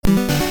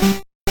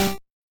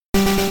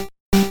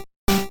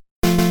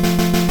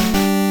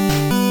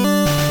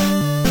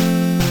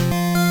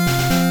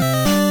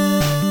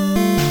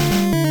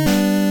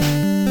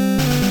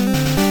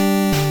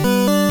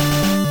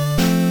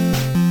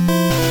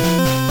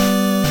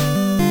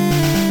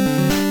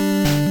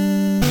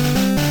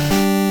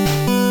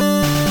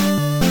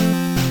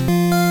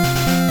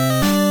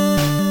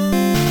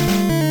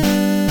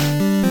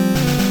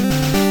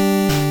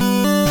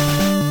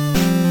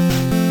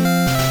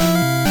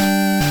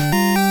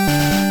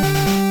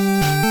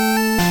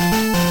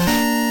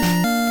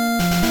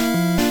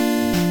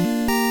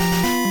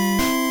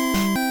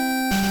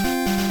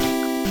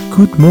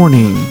Good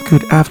morning,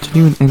 good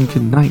afternoon, and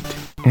good night,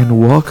 and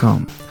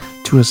welcome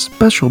to a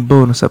special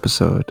bonus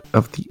episode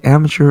of the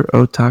Amateur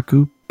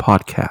Otaku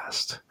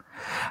Podcast.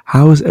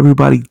 How is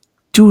everybody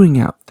doing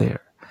out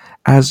there?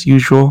 As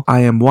usual,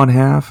 I am one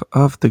half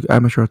of the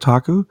Amateur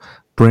Otaku,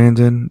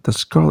 Brandon, the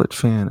Scarlet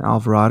Fan,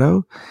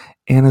 Alvarado,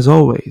 and as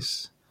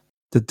always,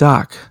 the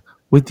Doc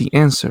with the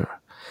answer,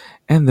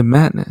 and the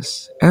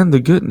madness, and the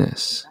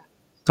goodness.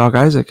 Doc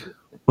Isaac,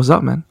 what's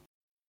up, man?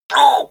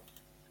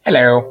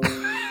 Hello.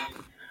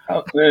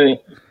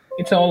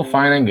 It's all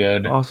fine and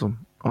good.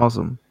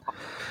 Awesome.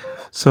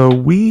 So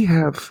we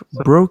have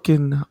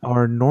broken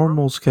our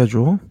normal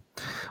schedule,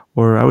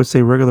 or I would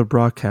say regular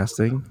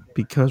broadcasting,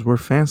 because we're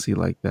fancy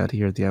like that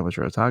here at the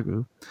Amateur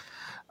Otaku,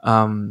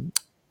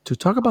 to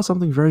talk about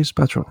something very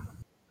special.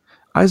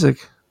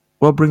 Isaac,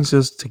 what brings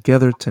us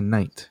together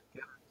tonight?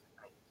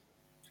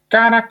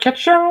 Gotta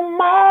catch 'em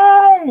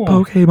all.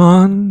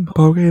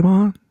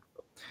 Pokemon.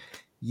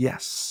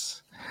 Yes.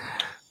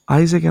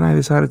 Isaac and I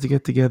decided to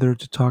get together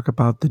to talk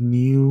about the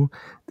new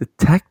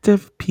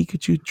Detective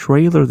Pikachu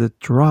trailer that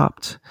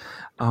dropped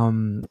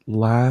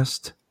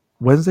last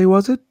Wednesday,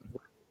 was it,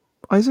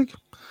 Isaac?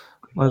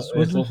 Last It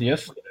Wednesday? was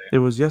yesterday. It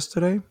was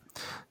yesterday.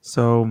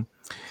 So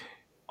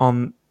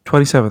on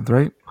 27th,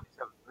 right?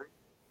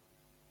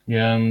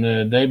 Yeah, and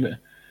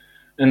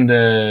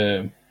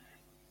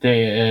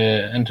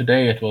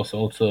today it was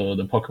also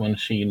the Pokemon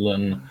Shield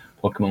and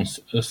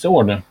Pokemon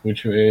Sword,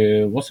 which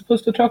we was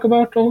supposed to talk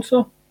about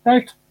also,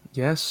 right?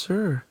 Yes,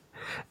 sir.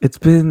 It's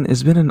been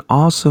an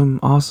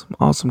awesome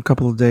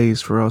couple of days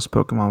for us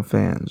Pokemon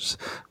fans,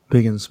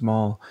 big and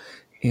small.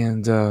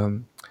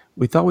 And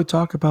we thought we'd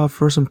talk about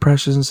first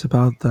impressions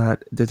about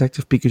that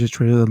Detective Pikachu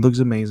trailer that looks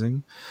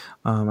amazing.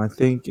 I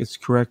think it's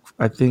correct.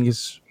 I think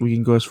we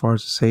can go as far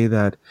as to say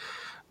that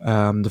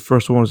the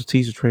first one was a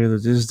teaser trailer.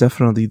 This is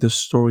definitely the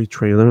story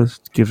trailer. It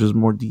gives us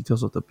more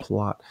details of the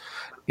plot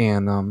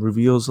and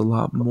reveals a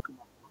lot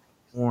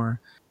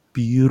more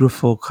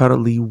beautiful,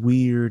 cuddly,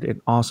 weird, and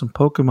awesome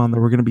Pokemon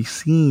that we're going to be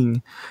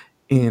seeing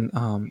in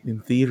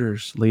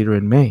theaters later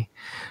in May.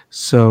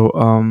 So,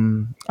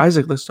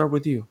 Isaac, let's start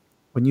with you.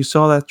 When you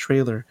saw that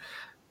trailer,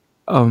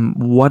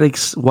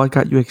 what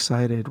got you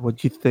excited? What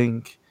do you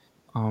think?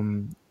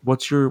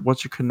 What's your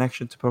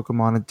connection to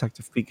Pokemon and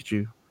Detective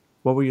Pikachu?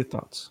 What were your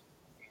thoughts?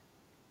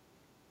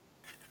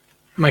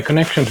 My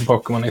connection to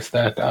Pokemon is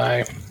that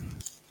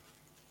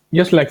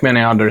just like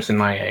many others in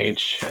my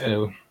age,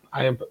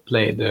 I have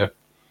played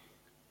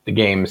the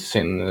games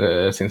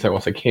since I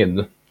was a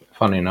kid.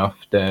 Funny enough,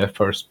 the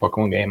first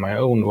Pokemon game I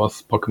owned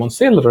was Pokemon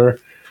Silver,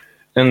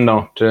 and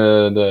not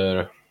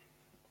the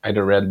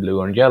either Red, Blue,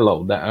 or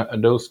Yellow.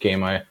 Those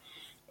game I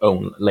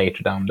own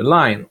later down the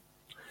line.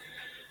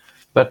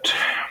 But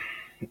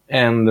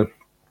and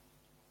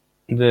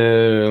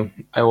the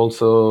I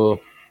also,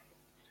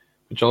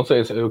 which also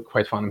is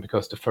quite funny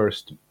because the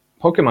first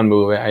Pokemon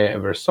movie I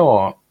ever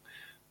saw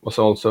was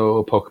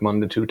also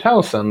Pokemon the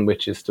 2000,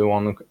 which is the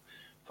one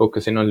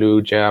focusing on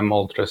Lugia,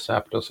 Moltres,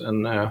 Zapdos,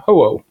 and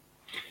Ho-Oh.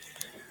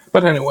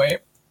 But anyway,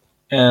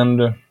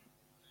 and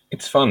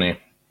it's funny.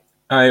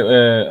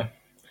 I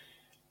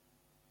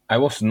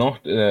was not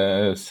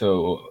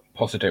so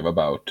positive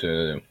about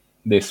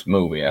this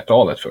movie at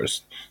all at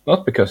first.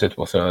 Not because it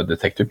was a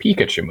Detective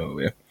Pikachu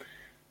movie.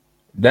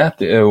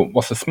 That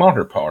was a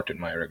smarter part in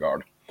my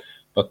regard.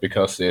 But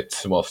because it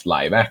was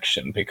live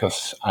action.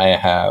 Because I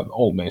have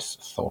always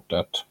thought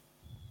that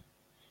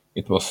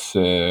it was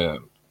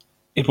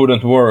it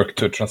wouldn't work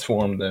to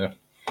transform the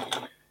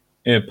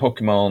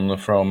Pokemon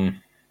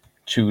from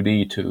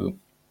 2D to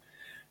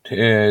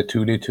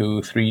 2D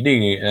to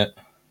 3D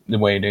the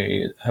way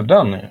they have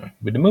done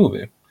with the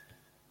movie.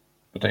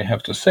 But I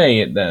have to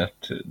say that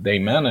they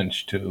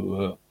managed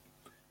to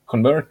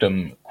convert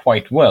them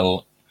quite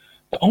well.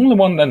 The only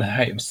one that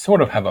I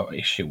sort of have an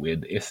issue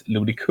with is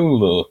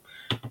Ludicolo.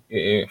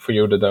 For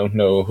you that don't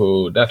know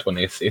who that one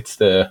is, it's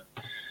the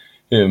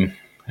um,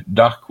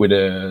 duck with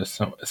a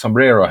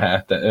sombrero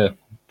hat that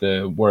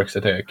works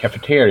at a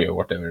cafeteria or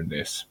whatever it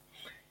is.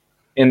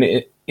 And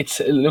it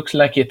looks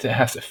like it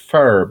has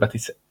fur, but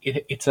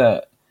it's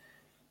a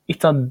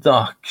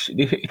duck.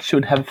 It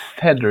should have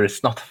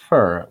feathers, not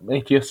fur.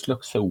 It just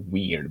looks so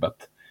weird,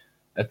 but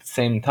at the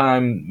same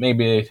time,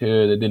 maybe it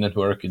didn't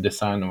work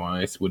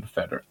design-wise with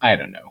feather. I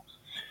don't know.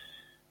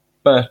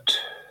 But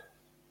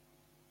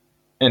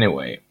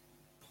anyway,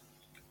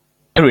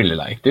 I really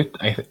liked it.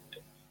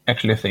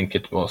 Actually think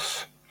it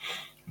was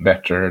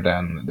better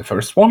than the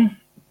first one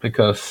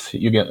because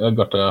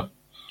got a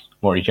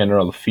more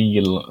general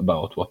feel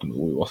about what the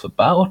movie was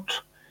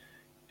about.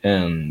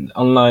 And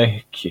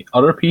unlike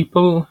other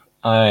people,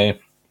 I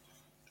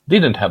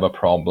didn't have a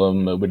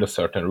problem with a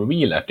certain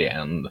reveal at the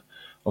end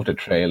of the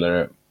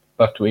trailer,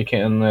 but we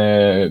can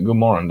go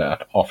more on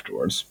that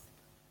afterwards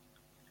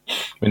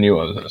when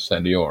you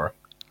said your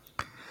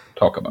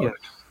talk about Yes.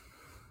 it.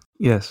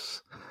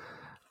 Yes.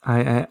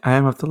 I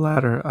am of the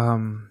latter.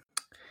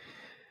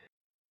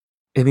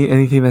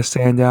 Anything that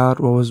stand out?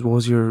 What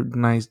was your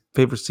nice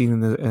favorite scene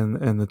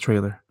in the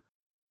trailer?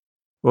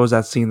 What was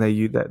that scene that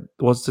you that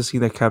what's the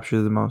scene that captured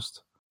you the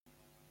most?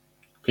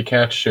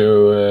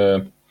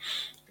 Pikachu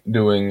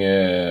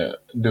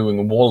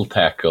doing wall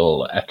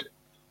tackle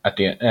at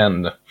the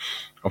end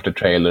of the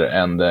trailer,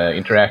 and the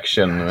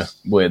interaction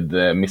Yes. with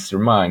Mr.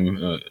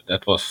 Mime,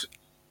 that was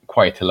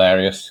quite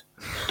hilarious.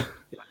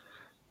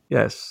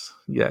 Yes.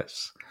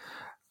 Yes.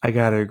 I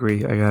gotta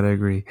agree. I gotta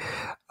agree.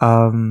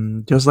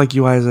 Just like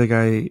you, Isaac,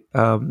 I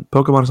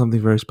Pokemon is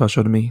something very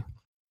special to me,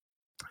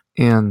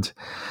 and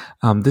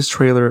this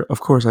trailer, of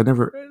course, I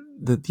never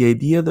the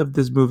idea of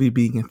this movie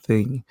being a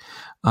thing.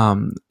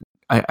 Um,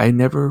 I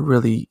never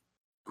really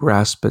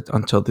grasped it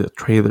until the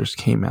trailers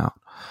came out.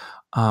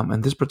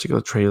 And this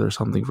particular trailer is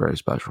something very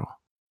special.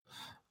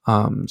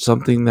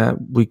 Something that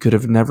we could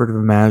have never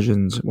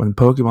imagined when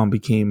Pokemon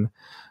became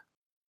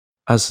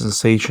a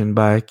sensation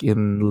back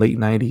in late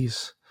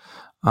 '90s.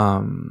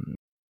 Um,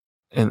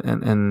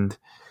 and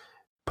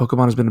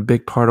Pokemon has been a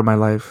big part of my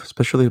life,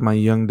 especially in my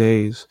young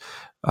days.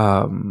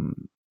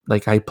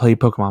 Like I played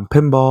Pokemon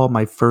Pinball.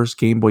 My first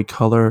Game Boy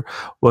Color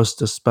was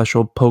the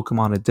special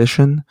Pokemon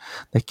edition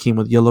that came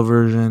with yellow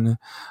version.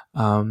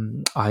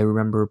 I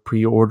remember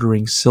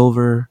pre-ordering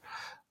Silver.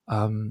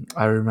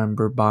 I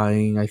remember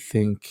buying. I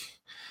think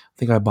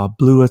I bought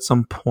Blue at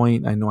some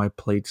point. I know I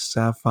played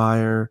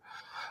Sapphire.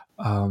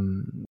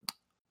 Um,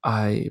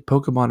 I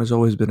Pokemon has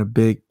always been a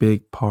big,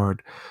 big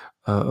part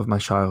of my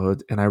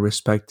childhood, and I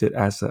respect it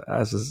as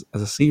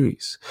a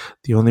series.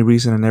 The only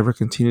reason I never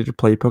continued to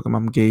play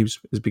Pokemon games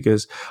is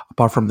because,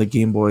 apart from the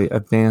Game Boy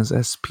Advance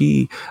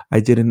SP, I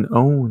didn't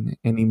own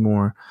any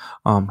more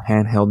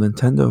handheld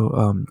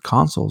Nintendo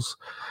consoles.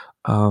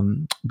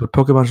 But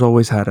Pokemon's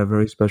always had a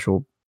very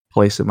special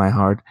place in my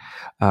heart.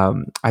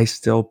 I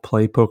still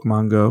play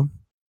Pokemon Go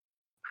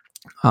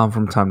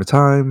from time to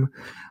time.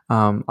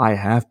 I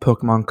have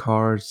Pokemon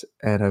cards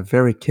and a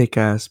very kick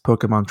ass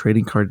Pokemon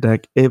trading card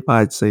deck, if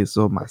I'd say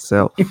so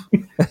myself.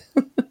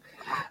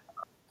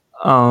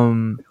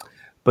 Um,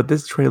 but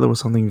this trailer was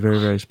something very,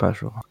 very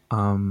special.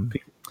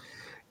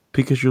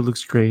 Pikachu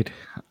looks great.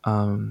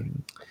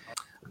 Um,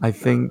 I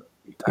think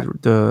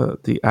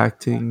the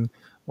acting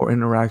or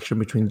interaction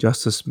between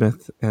Justice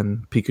Smith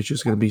and Pikachu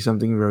is going to be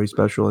something very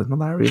special and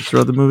hilarious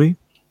throughout the movie.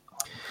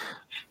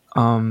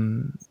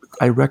 Um,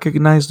 I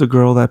recognize the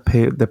girl that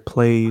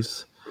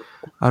plays.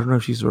 I don't know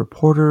if she's a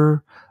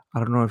reporter. I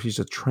don't know if she's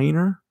a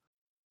trainer.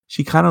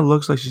 She kind of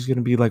looks like she's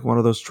gonna be like one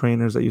of those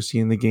trainers that you see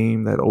in the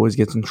game that always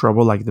gets in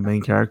trouble, like the main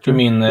You character,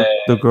 mean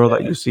the girl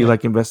that you see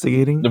like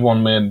investigating. the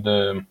one with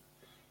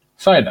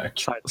Psyduck?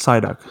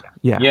 Psyduck.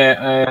 Yeah,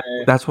 Yeah,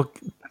 that's what.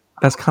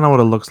 That's kind of what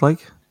it looks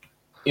like.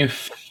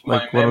 if my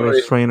Like one of those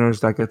memory trainers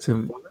that gets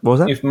him. What was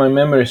that? if my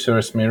memory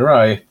serves me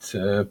right,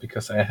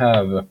 because I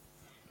have,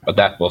 but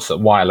that was a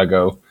while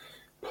ago,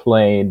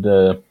 played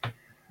uh,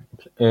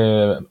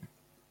 the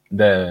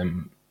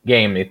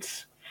game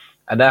it's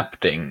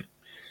adapting.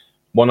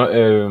 One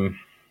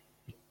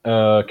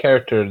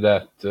character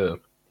that the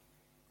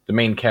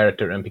main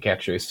character and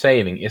Pikachu is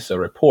saving is a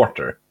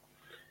reporter,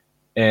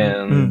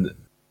 Mm. and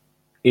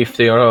if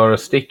they are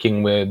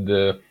sticking with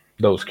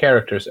those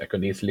characters, I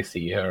could easily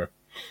see her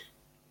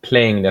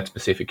playing that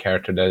specific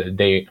character that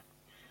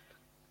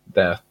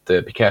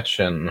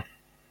Pikachu and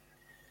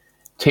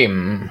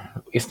Tim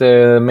is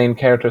the main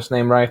character's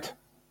name, right?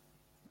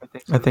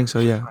 I think so.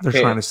 Yeah, they're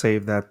trying Okay, to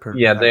save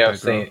yeah, they are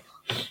that girl.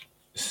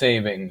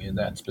 saving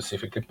that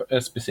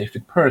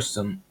specific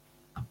person.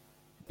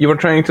 You were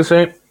trying to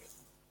say?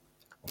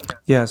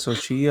 Yeah, so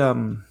she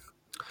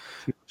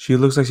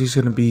looks like she's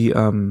gonna be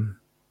a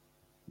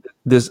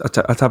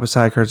type of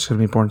side character is going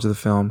to be important to the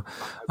film.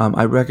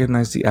 I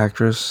recognize the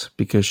actress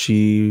because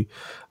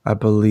I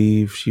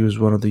believe she was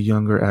one of the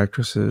younger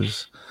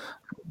actresses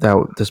that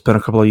spent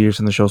a couple of years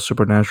in the show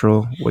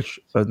Supernatural, which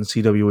in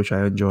CW, which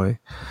I enjoy.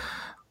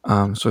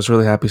 So it's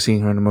really happy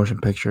seeing her in a motion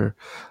picture.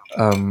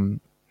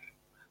 Um,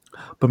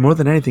 but more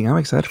than anything, I'm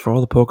excited for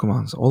all the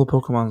Pokemons. All the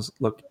Pokemons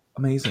look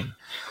amazing.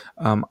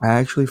 I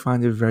actually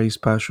find it very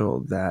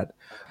special that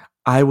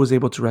I was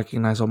able to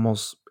recognize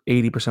almost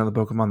 80% of the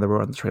Pokemon that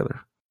were on the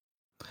trailer.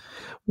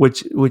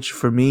 Which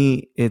for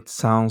me it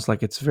sounds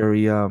like it's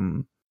very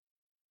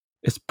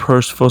it's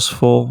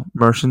purposeful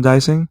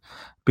merchandising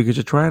because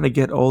you're trying to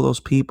get all those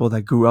people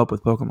that grew up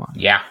with Pokemon.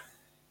 Yeah,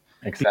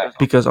 exactly.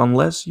 Because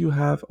unless you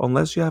have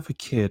a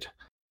kid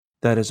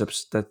that is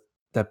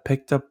that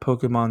picked up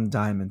Pokemon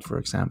Diamond, for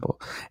example,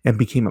 and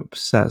became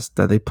obsessed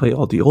that they play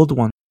all the old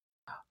ones,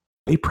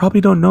 they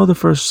probably don't know the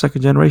first,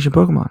 second generation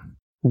Pokemon.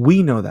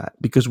 We know that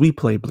because we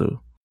played Blue,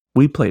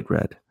 we played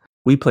Red,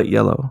 we played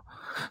Yellow,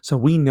 so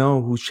we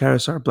know who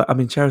Charizard. I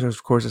mean, Charizard,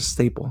 of course, is a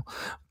staple,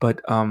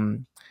 but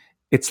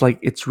it's like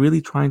it's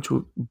really trying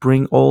to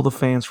bring all the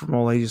fans from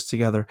all ages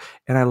together,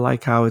 and I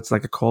like how it's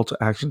like a call to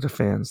action to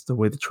fans. The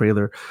way the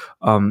trailer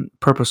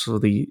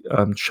purposefully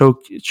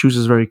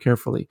chooses very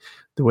carefully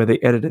the way they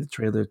edited the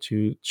trailer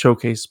to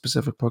showcase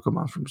specific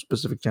Pokemon from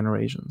specific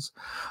generations.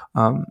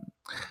 Um,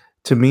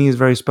 to me, is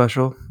very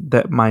special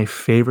that my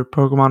favorite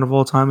Pokemon of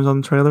all time is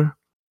on the trailer.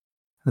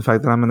 The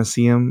fact that I'm going to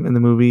see him in the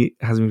movie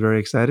has me very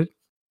excited.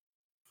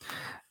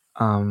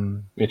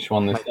 Which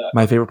one is that?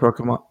 My favorite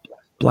Pokemon,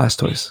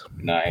 Blastoise.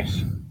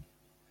 Nice.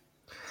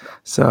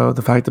 So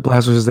the fact that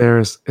Blastoise is there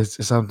is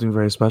something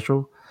very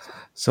special.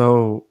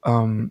 So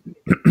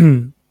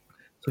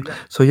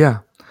so yeah,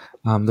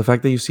 the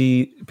fact that you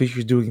see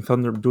Pikachu doing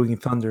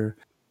thunder,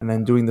 and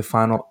then doing the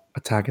final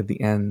attack at the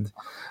end.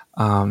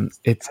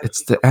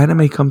 It's the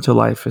anime come to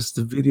life. It's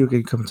the video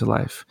game come to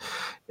life.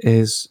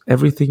 Is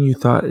everything you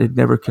thought it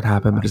never could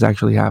happen, but it's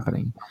actually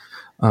happening.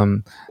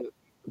 Um,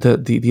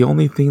 the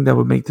only thing that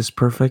would make this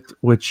perfect,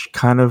 which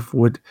kind of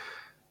would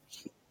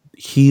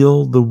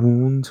heal the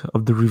wound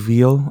of the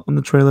reveal on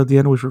the trailer at the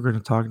end, which we're going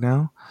to talk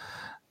now,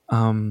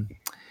 um,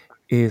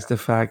 is the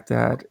fact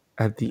that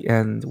at the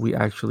end we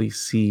actually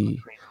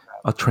see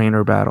a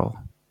trainer battle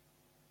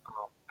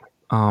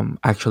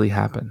actually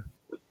happen.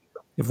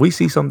 If we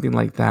see something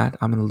like that,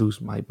 I'm gonna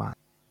lose my mind.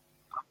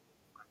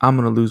 I'm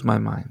gonna lose my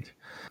mind.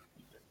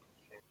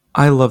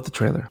 I love the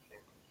trailer.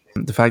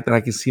 The fact that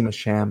I can see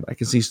Machamp, I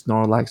can see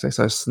Snorlax, I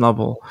saw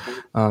Snubble,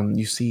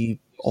 you see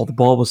all the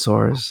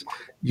Bulbasaurs,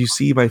 you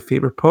see my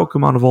favorite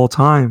Pokemon of all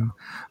time,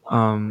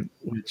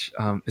 which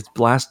it's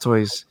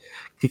Blastoise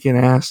kicking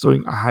ass,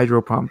 doing a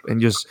hydro pump, and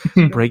just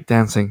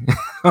breakdancing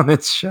on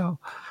its shell.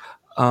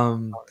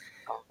 Um,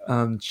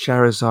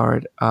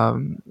 Charizard.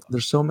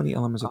 There's so many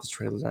elements of the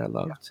trailer that I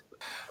loved.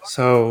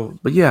 So,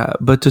 but yeah,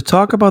 but to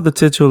talk about the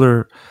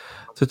titular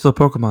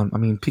Pokemon, I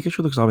mean, Pikachu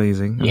looks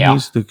amazing. I mean, he Yeah.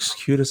 looks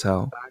cute as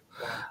hell.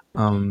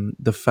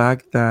 The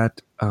fact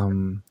that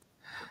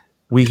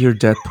we hear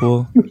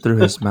Deadpool through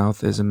his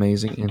mouth is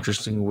amazing,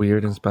 interesting,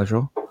 weird, and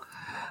special.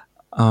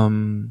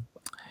 Um,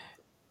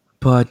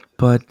 but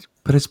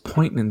it's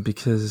poignant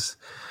because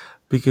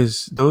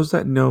those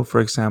that know, for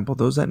example,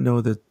 those that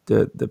know that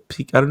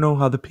I don't know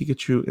how the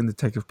Pikachu in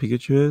Detective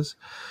Pikachu is,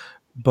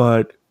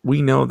 but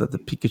we know that the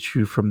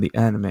Pikachu from the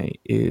anime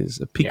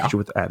is a Yeah. Pikachu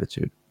with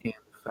attitude,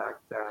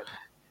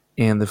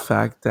 and the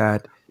fact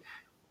that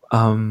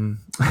um,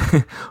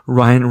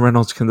 Ryan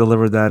Reynolds can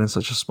deliver that in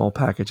such a small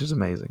package is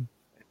amazing,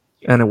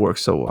 and it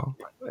works so well.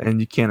 And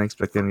you can't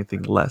expect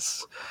anything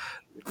less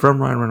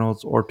from Ryan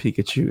Reynolds or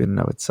Pikachu in and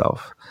of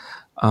itself.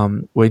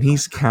 When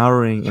he's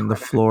cowering in the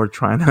floor,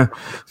 trying to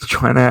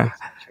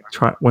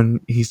try when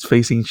he's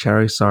facing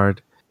Charizard,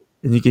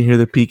 and you can hear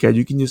the Pikachu,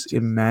 you can just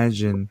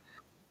imagine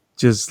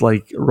just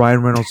like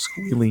Ryan Reynolds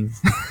squealing.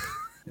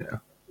 Yeah.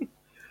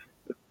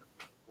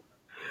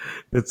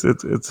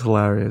 It's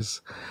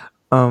hilarious.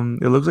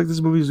 It looks like this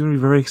movie is going to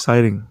be very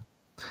exciting.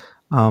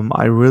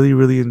 I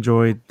really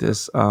enjoyed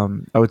this. I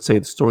would say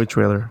the story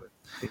trailer.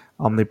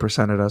 They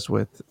presented us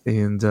with,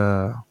 and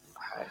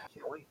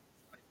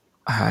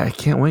I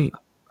can't wait.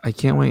 I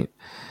can't wait.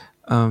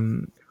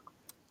 Um,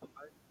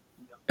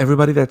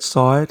 Everybody that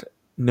saw it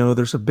know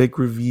there's a big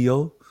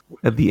reveal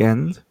at the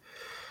end,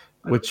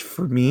 which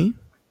for me,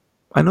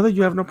 I know that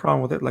you have no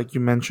problem with it, like you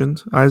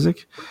mentioned,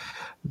 Isaac.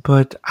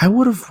 But I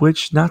would have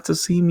wished not to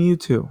see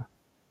Mewtwo.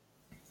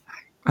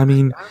 I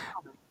mean,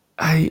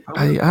 I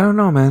don't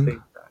know,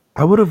 man.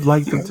 I would have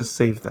liked them to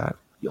save that.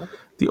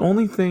 The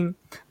only thing,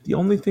 the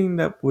only thing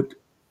that would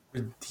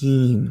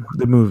redeem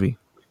the movie,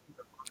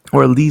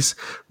 or at least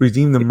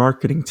redeem the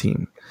marketing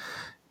team,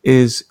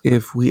 is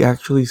if we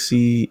actually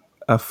see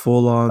a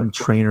full-on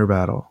trainer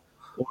battle,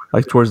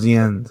 like towards the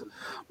end,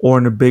 or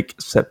in a big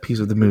set piece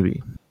of the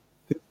movie.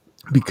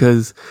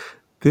 Because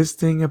this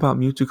thing about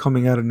Mewtwo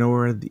coming out of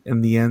nowhere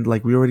in the end,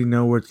 like we already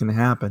know where it's going to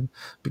happen,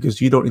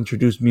 because you don't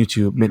introduce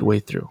Mewtwo midway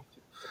through.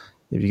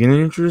 If you're going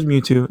to introduce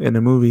Mewtwo in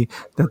a movie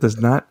that does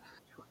not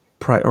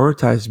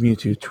prioritize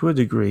Mewtwo to a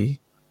degree,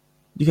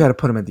 you got to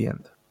put him at the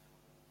end.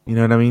 You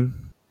know what I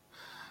mean?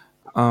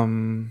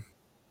 Um,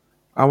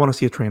 I want to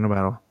see a trainer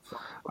battle.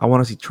 I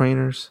want to see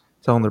trainers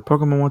telling their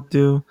Pokemon what to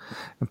do,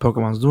 and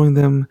Pokemon's doing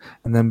them,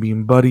 and then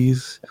being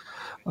buddies.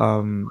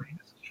 Um,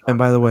 and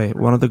by the way,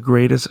 one of the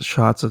greatest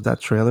shots of that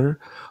trailer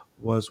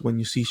was when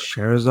you see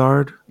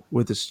Charizard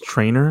with his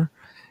trainer,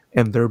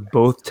 and they're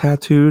both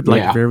tattooed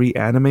like Yeah. very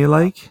anime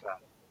like.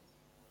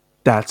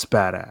 That's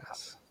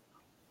badass.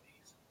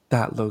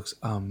 That looks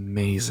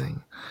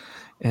amazing,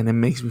 and it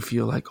makes me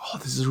feel like, oh,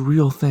 this is a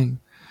real thing.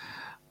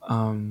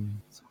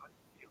 Um,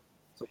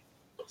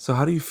 so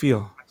how do you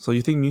feel? So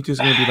you think Mewtwo is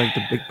going to be like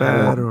the big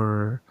bad,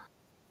 Um,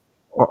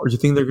 or you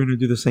think they're going to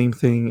do the same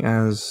thing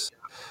as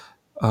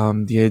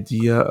the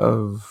idea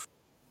of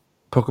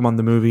Pokemon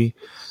the movie,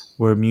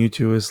 where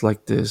Mewtwo is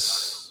like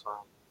this,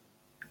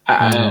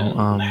 I don't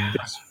know, I,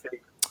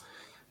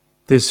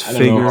 this I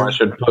don't know how I figure.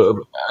 should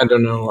put. I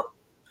don't know.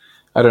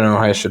 I don't know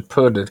how I should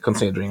put it,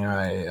 considering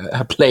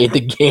I played the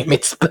game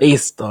it's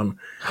based on.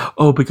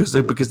 Oh, because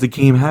the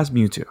game has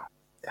Mewtwo.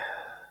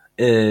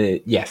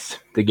 Yes,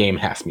 the game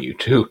has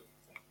Mewtwo.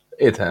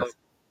 It has.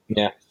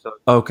 Yeah.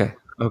 Okay,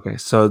 okay.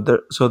 So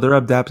they're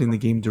adapting the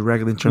game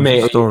directly in terms of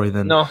May story.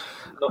 Then no,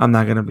 I'm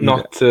not gonna be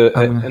that. not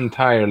I'm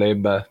entirely,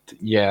 but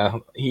yeah,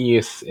 he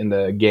is in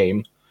the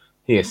game.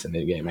 He is in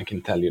the game. I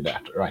can tell you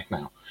that right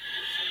now.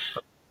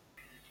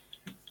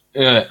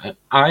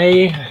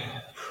 I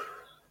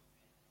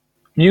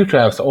Mewtwo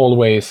has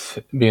always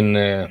been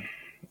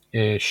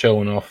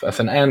shown off as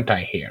an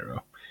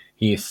anti-hero.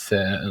 He's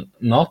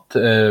not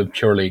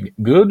purely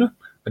good,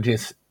 but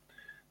he's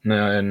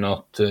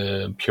not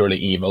purely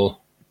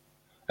evil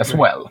as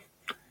well.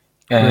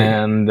 Right.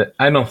 And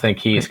I don't think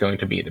he is Right. going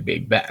to be the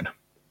big bad.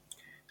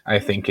 I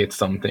think it's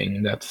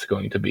something that's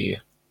going to be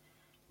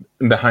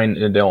behind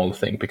the whole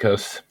thing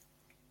because,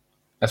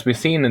 as we've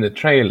seen in the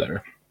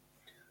trailer,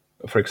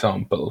 for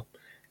example,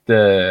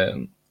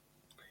 the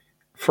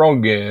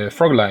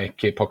frog-like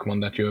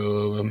Pokemon that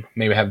you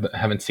maybe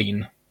haven't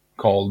seen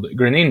called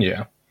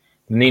Greninja,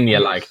 Ninja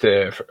like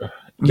they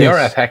are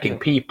Yes. attacking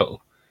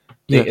people.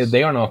 They Yes.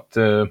 they are not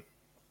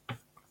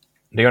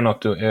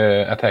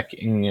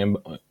attacking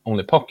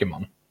only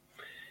Pokemon.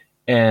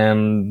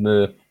 And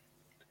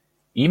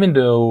even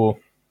though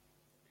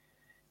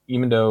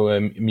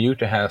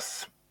Mewtwo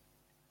has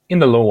in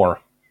the lore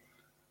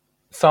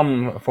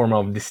some form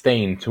of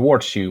disdain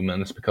towards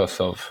humans because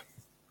of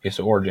his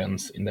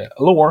origins in the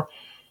lore,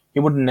 he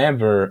would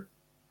never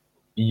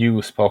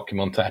use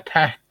Pokemon to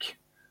attack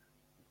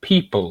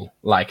people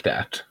like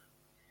that.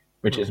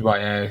 Which is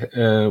Right.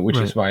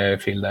 why I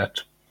feel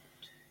that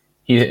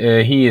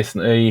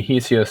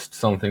he's just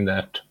something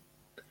that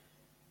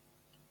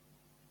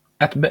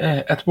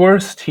at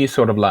worst he's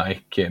sort of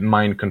like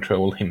mind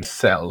control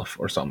himself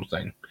or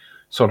something,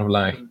 sort of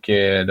like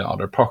the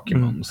other Mm.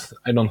 Pokemons.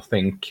 I don't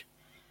think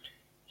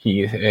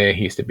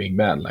he's the big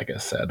bad, like I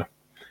said.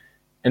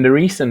 And the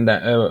reason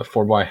that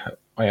for why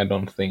I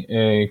don't think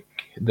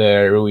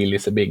the reveal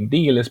is a big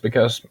deal is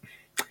because,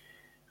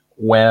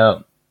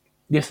 well,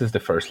 this is the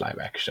first live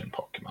action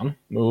Pokemon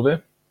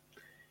movie.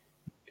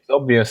 It's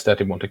obvious that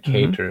they want to Hmm.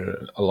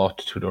 cater a lot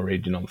to the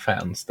original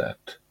fans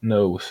that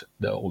knows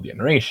the old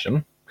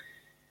generation.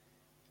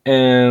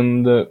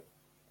 And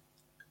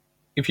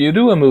if you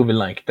do a movie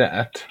like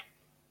that,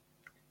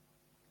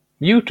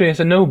 Mewtwo is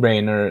a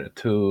no-brainer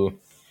to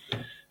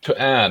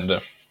add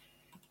in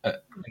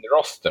the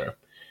roster.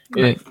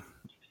 Uh, Right.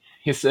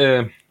 His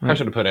how Right.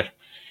 should I put it?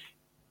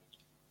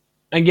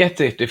 I get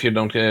it if you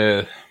don't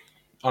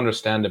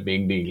understand the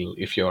big deal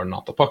if you're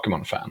not a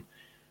Pokemon fan,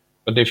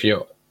 but if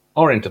you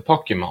are into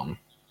Pokemon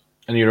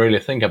and you really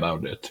think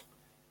about it,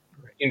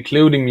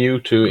 including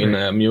Mewtwo in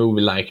Right. a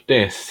movie like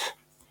this,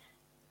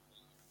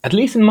 at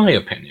least in my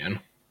opinion,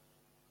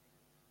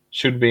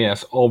 should be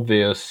as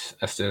obvious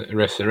as the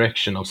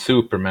resurrection of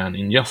Superman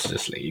in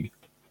Justice League.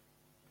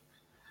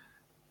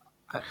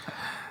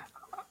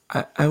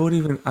 I would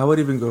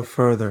even go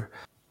further.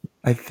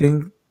 I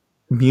think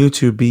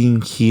Mewtwo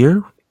being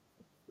here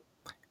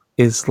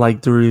is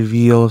like the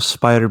reveal of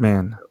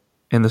Spider-Man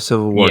in the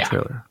Civil War Yeah,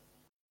 trailer.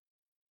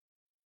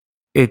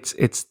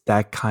 It's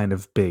that kind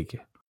of big.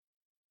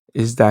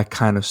 Is that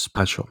kind of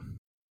special.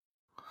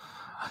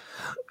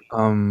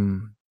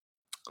 Um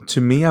to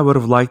me, I would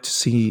have liked to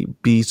see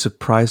be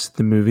surprised at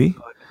the movie,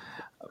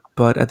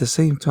 but at the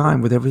same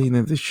time, with everything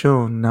that they've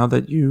shown, now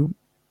that you've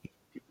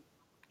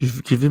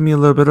given me a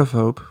little bit of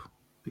hope,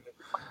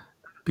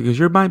 because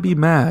you might be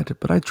mad,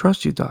 but I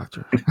trust you,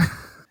 Doctor.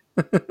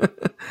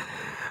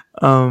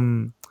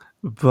 um,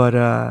 but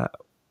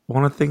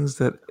one of the things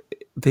that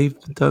they've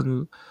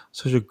done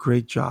such a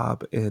great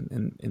job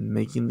in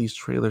making these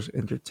trailers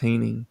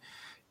entertaining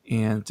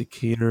and to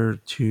cater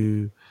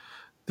to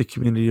the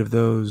community of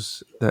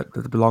those that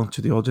belong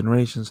to the old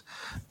generations,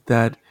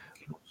 that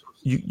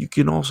you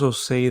can also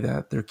say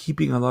that they're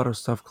keeping a lot of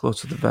stuff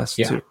close to the vest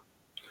yeah, too.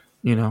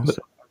 You know, but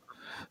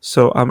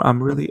so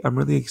I'm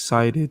really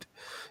excited,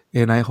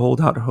 and I hold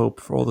out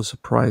hope for all the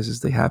surprises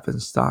they have in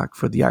stock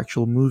for the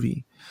actual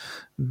movie.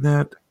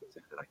 That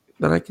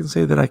that I can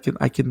say that I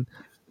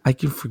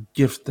can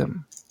forgive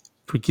them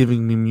for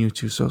giving me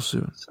Mewtwo so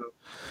soon.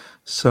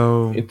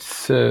 So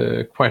it's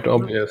quite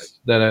obvious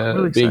that I'm a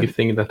really big excited.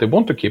 thing that they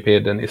want to keep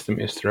hidden is the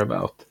mystery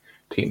about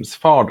Tim's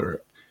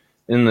father,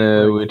 in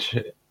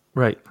Right.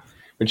 Right.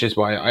 which is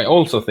why I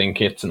also think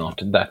it's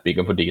not that big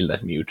of a deal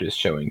that Mewtwo is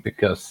showing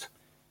because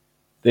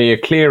they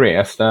clearly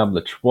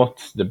establish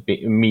what the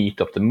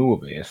meat of the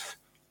movie is.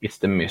 It's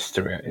the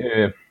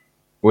mystery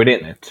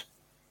within it,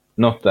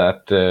 not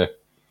that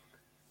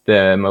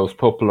the most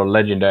popular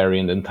legendary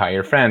in the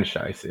entire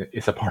franchise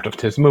is a part of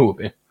this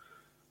movie.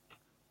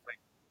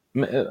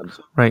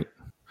 Right.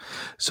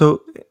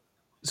 So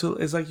so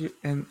it's like you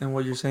and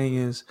what you're saying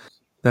is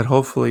that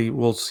hopefully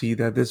we'll see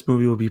that this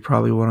movie will be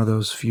probably one of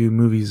those few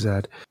movies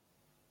that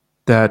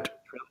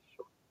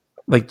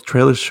like the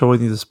trailer's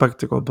showing you the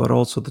spectacle, but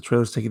also the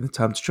trailer's taking the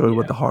time to show you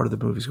what Yeah, the heart of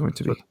the movie is going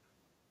to be.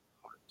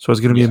 So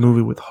it's going to be a yeah,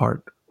 movie with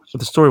heart,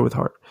 with a story with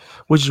heart,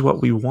 which is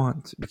what we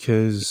want.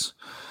 Because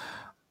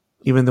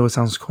even though it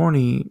sounds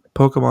corny,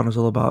 Pokemon is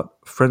all about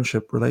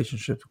friendship,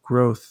 relationship,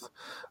 growth,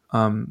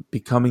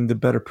 becoming the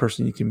better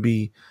person you can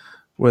be.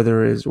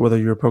 Whether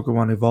you're a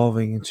Pokemon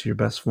evolving into your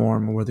best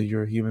form, or whether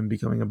you're a human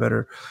becoming a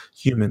better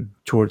human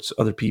towards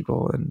other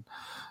people, and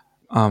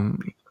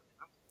um,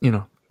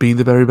 being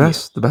the very yeah,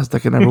 best, the best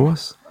that can ever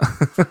was.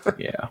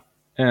 yeah.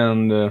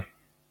 And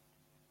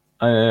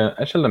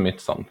I shall admit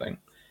something.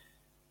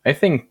 I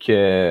think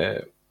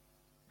the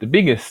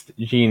biggest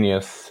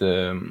genius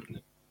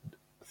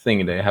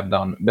thing they have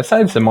done,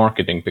 besides the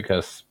marketing,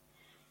 because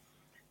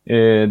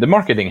The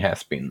marketing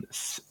has been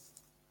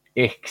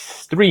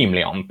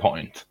extremely on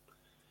point.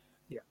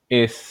 Yeah.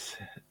 Is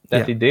that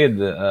Yeah. he did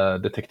a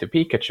Detective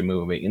Pikachu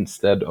movie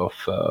instead of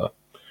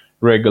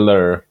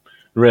regular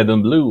red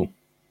and blue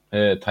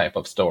type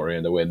of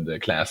story with the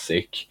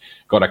classic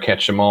gotta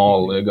catch them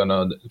all, Agreed.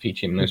 gonna defeat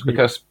him. Is Agreed.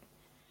 because,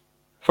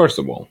 first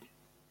of all,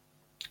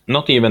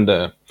 not even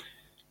the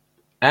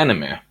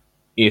anime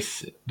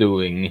is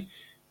doing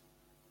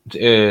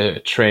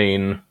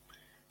training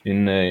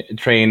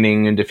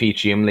and defeat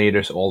gym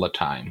leaders all the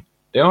time.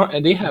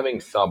 They having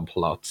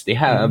subplots. They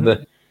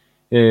have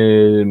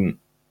Mm-hmm.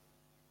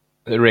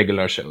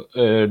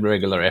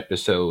 regular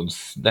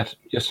episodes that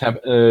just have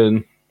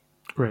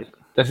Right.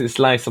 that is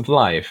slice of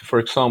life. For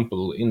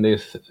example, in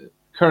this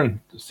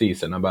current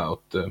season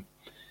about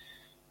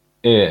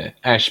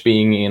Ash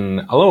being in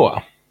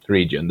Aloha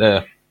region,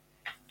 the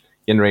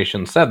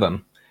Generation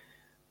Seven,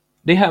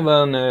 they have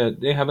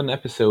an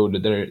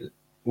episode there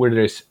where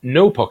there's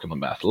no Pokemon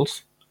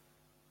battles,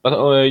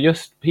 but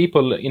just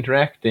people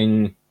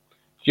interacting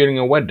during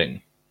a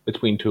wedding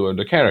between two of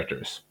the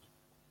characters.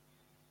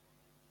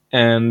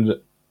 And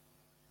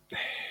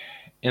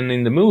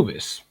in the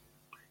movies,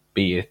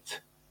 be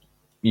it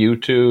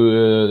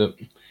Mewtwo,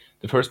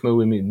 the first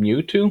movie with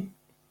Mewtwo,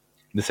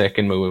 the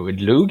second movie with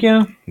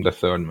Lugia, the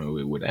third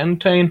movie with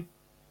Entane,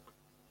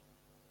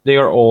 they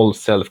are all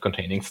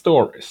self-containing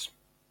stories.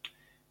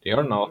 They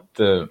are not.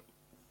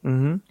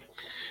 Mm-hmm.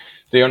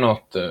 They are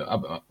not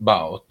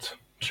about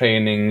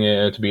training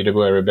to be the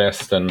very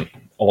best and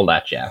all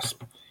that jazz.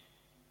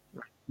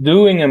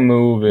 Doing a Right.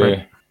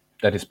 movie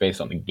that is based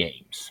on the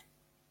games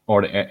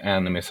or the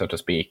anime, so to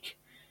speak,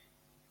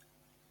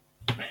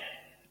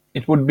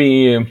 it would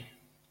be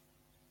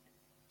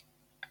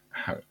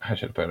how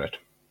should I put it?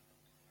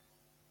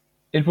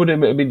 It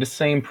would be the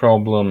same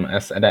problem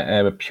as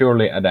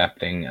purely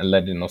adapting a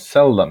Legend of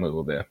Zelda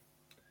movie,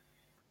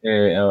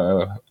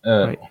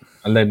 Right.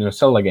 a Legend of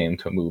Zelda game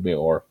to a movie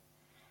or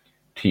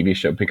TV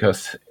show,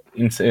 because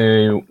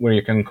where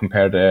you can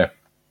compare the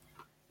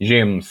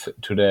gyms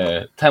to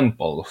the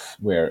temples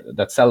where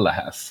that Zelda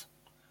has,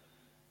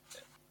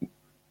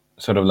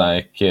 sort of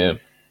like,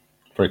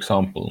 for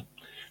example,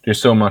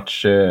 there's so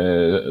much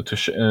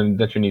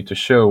that you need to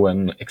show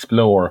and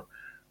explore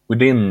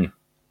within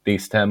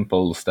these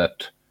temples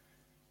that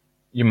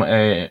you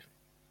might.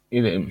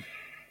 If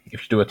you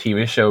do a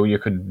TV show, you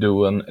could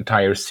do an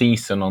entire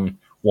season on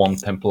one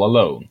temple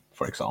alone,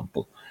 for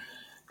example.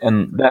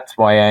 And that's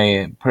why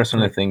I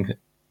personally Right. think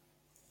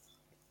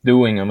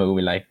doing a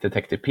movie like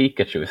Detective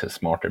Pikachu is a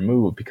smarter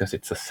move because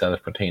it's a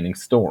self-containing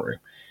story.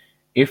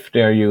 If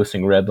they're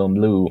using Red and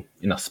Blue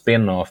in a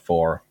spin-off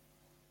or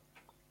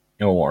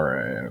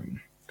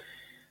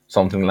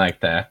something like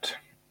that,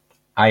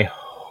 I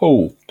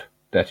hope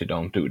that you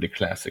don't do the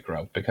classic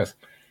route, because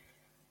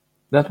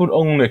that would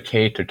only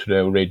cater to the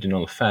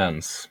original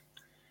fans,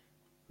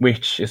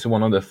 which is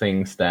one of the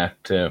things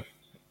that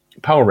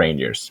Power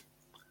Rangers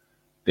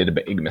did a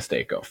big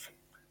mistake of.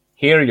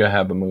 Here you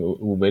have a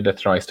movie that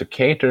tries to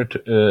cater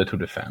to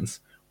the fans,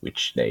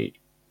 which they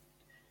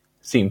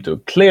seem to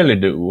clearly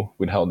do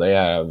with how they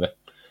have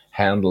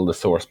handled the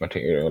source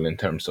material in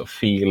terms of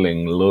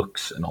feeling,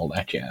 looks, and all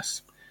that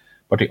jazz.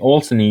 But they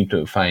also need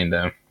to find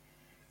a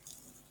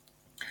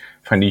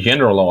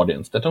general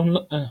audience that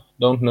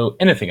don't know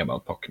anything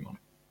about Pokemon.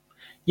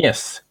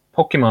 Yes,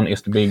 Pokemon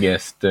is the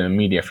biggest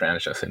media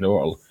franchise in the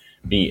world.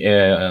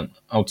 It's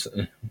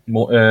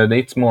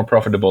more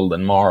profitable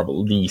than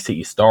Marvel,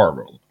 DC, Star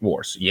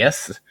Wars.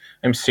 Yes,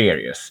 I'm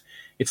serious.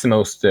 It's the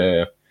most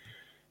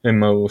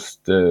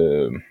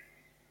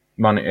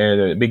money,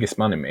 the biggest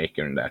money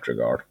maker in that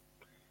regard.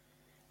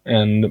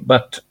 And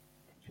but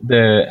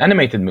the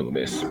animated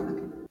movies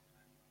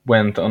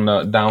went on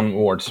a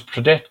downwards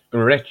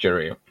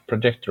trajectory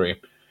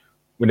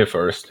with the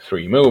first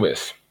three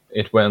movies.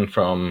 It went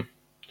from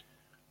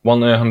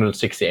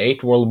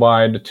 168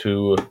 worldwide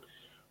to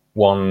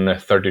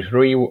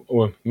 133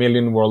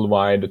 million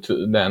worldwide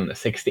to then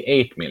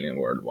 68 million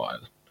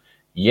worldwide.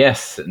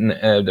 Yes,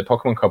 the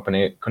Pokemon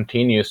Company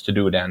continues to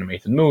do the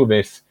animated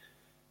movies,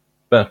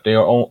 but they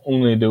are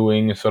only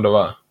doing sort of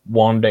a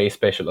 1 day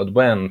special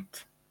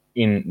event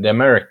in the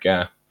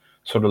America,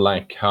 sort of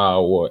like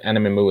how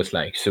anime movies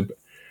like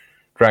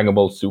Dragon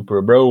Ball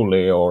Super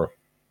Broly or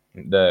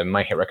the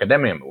My Hero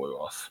Academia movie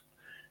was.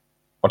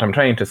 What I'm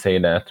trying to say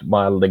that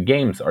while the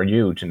games are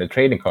huge and the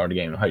trading card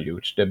games are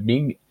huge,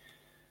 the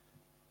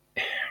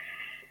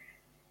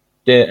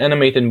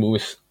animated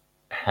movies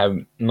have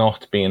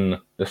not been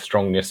the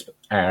strongest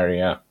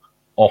area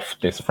of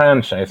this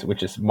franchise,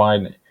 which is why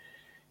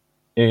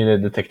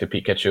Detective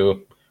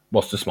Pikachu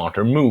was the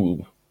smarter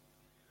move.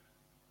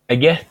 I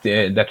get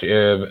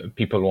that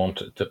people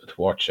want to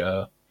watch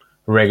a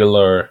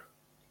regular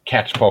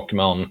catch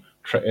Pokemon,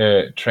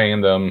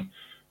 train them,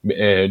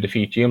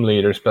 defeat gym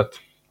leaders, but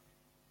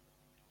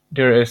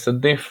there is a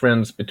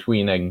difference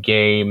between a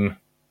game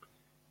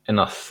and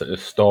a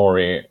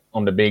story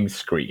on the big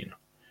screen.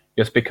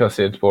 Just because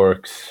it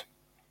works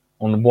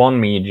on one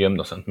medium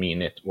doesn't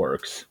mean it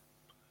works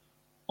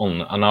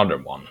on another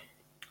one.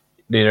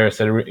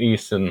 there's a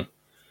reason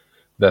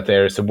that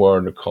there is a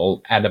word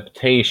called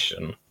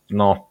adaptation,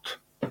 not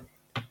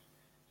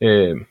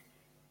uh,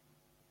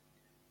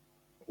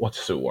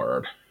 what's the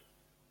word?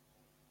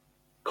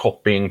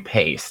 Copying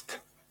paste,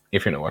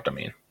 if you know what I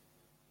mean.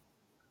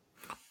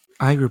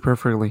 I agree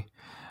perfectly.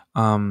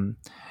 Um,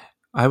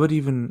 I would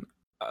even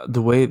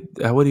the way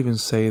I would even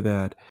say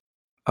that,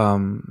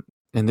 um,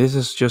 and this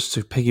is just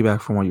to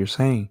piggyback from what you're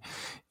saying,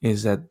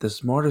 is that the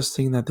smartest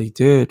thing that they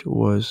did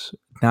was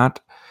not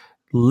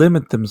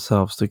limit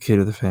themselves to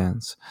cater to the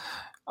fans,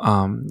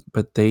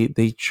 but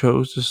they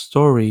chose a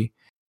story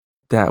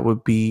that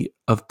would be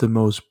of the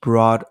most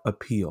broad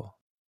appeal.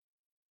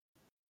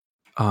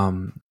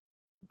 Um,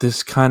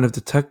 this kind of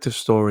detective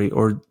story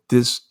or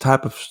this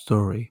type of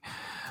story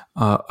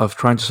of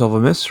trying to solve a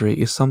mystery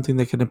is something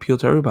that can appeal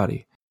to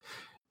everybody.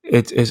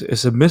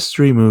 It's a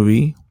mystery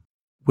movie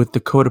with the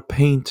coat of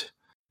paint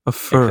of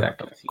fur,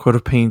 Exactly. coat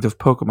of paint of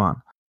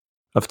Pokemon,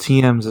 of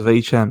TMs, of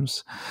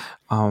HMs.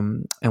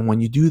 And when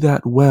you do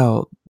that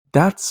well,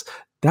 that's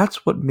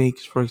that's what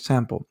makes, for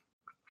example,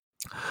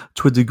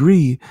 to a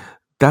degree,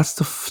 that's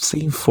the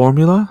same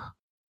formula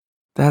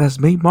that has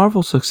made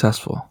Marvel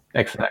successful.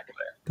 Exactly.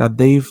 That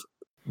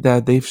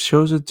they've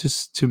chosen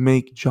to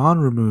make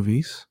genre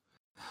movies,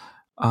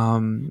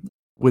 um,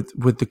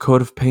 with the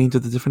coat of paint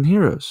of the different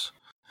heroes.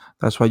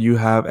 That's why you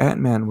have Ant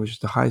Man, which is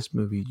the heist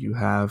movie. You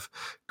have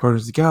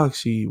Guardians of the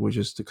Galaxy, which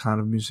is the kind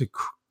of music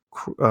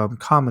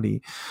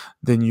comedy.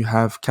 Then you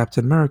have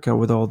Captain America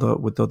with all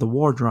the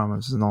war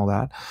dramas and all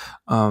that.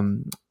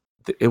 Um,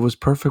 it was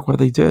perfect what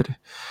they did,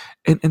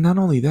 and not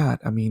only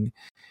that. I mean,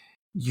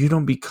 you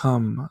don't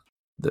become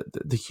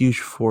the huge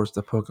force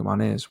that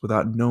Pokemon is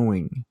without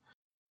knowing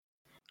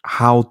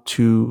how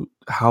to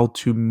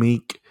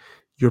make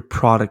your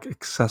product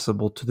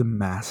accessible to the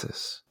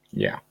masses.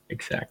 Yeah,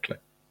 exactly.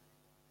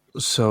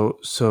 So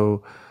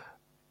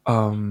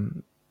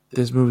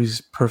this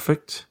movie's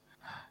perfect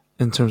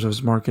in terms of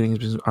its marketing.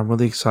 I'm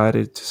really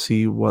excited to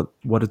see what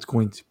it's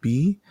going to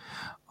be.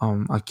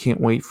 I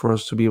can't wait for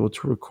us to be able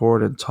to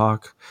record and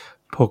talk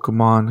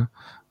Pokemon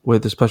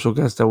with the special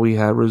guest that we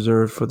have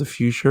reserved for the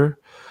future.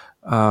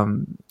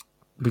 Um,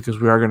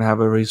 because we are going to have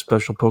a very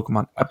special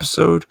Pokemon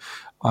episode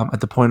at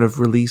the point of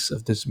release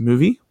of this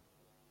movie.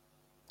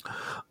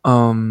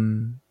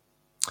 Um,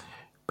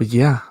 but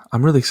yeah,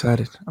 I'm really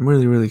excited. I'm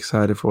really really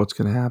excited for what's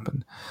going to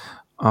happen.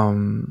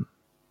 Um,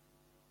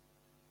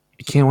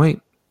 I can't wait.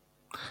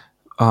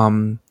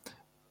 Um,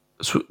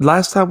 so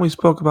last time we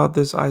spoke about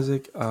this,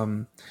 Isaac,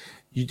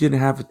 you didn't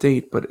have a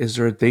date, but is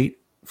there a date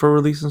for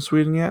release in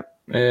Sweden yet?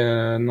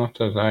 Not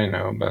that I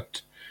know,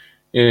 but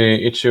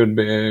it should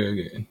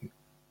be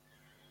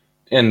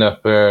end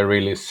up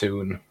really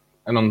soon.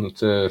 I don't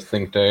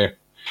think they.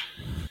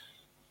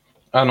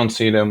 I don't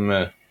see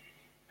them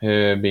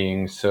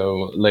being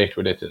so late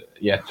with it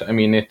yet. I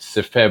mean, it's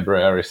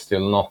February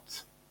still,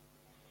 not.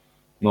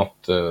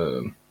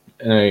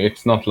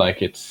 It's not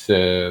like it's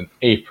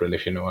April,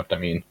 if you know what I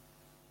mean.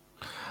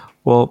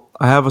 Well,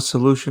 I have a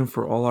solution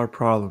for all our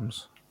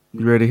problems.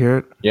 You ready to hear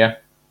it? Yeah,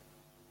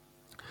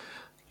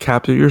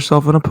 Capture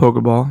yourself in a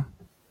Pokeball,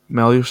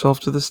 mail yourself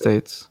to the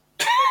States,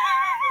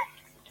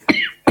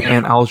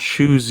 and I'll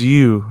choose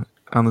you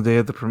on the day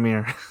of the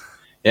premiere.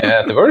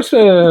 yeah. The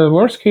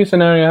worst case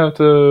scenario, I have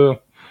to.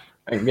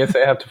 I guess I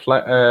have to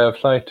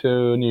fly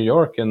to New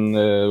York and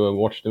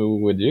watch the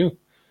with you.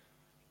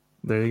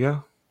 There you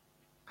go.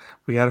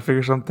 We got to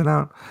figure something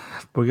out.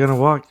 We're gonna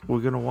walk.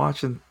 We're gonna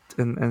watch and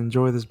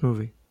enjoy this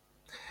movie.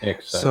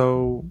 Exactly.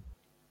 So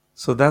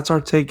so that's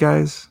our take,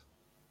 guys,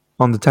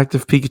 on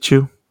Detective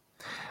Pikachu.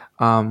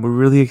 We're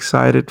really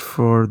excited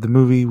for the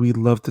movie. We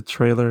love the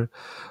trailer.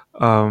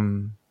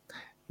 Um,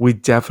 we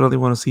definitely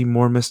want to see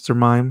more Mr.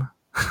 Mime.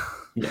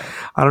 Yeah.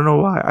 I don't know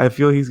why. I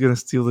feel he's gonna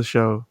steal the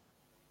show,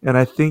 and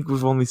I think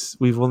we've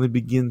only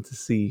begin to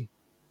see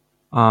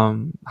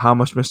how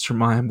much Mr.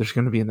 Mime there's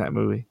gonna be in that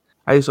movie.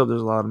 I just hope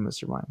there's a lot of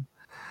Mr. Mime.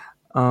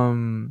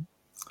 Um,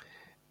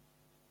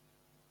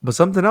 but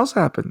something else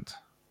happened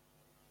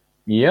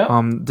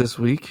Yeah. this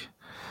week.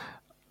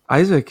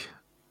 Isaac,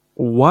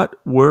 what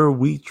were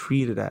we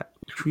treated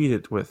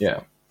with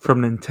Yeah.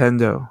 from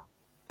Nintendo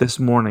this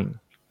morning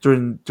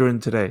during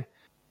today?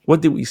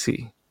 What did we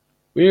see?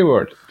 We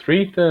were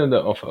treated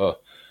of a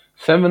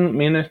 7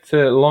 minute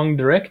long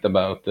direct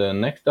about the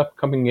next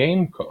upcoming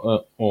game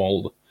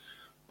called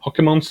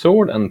Pokemon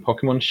Sword and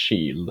Pokemon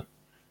Shield,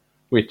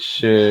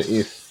 which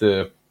is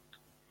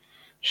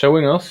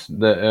showing us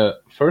the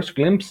first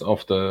glimpse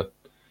of the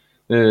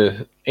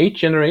eighth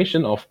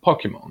generation of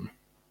Pokemon.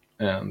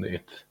 And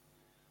it,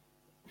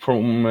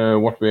 from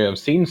what we have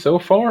seen so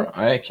far,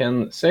 I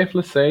can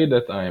safely say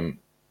that I'm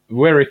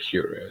very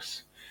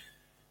curious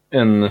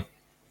and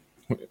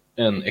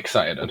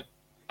excited.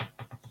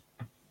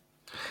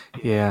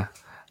 Yeah,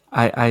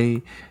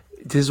 I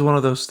this is one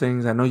of those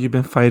things. I know you've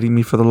been fighting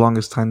me for the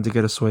longest time to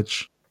get a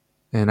Switch,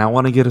 and I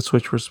want to get a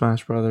Switch for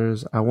Smash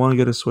Brothers. I want to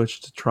get a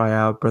Switch to try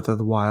out Breath of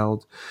the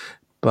Wild.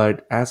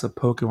 But as a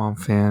Pokemon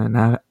fan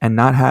and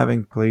not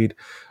having played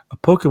a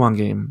Pokemon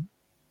game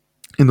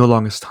in the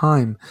longest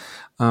time.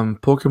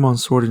 Pokemon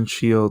Sword and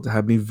Shield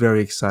had me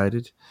very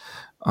excited.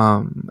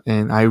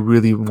 And I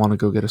really want to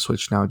go get a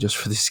Switch now just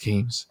for these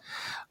games.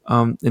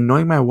 And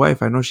knowing my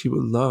wife, I know she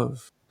would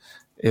love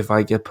if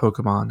I get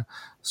Pokemon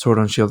Sword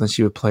and Shield and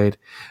she would play it.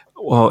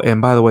 Well,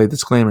 and by the way,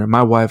 disclaimer: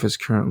 my wife is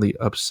currently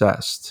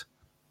obsessed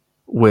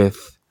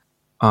with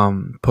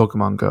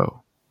Pokemon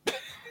Go.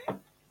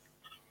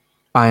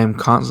 I am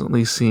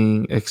constantly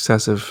seeing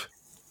excessive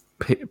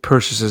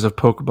purchases of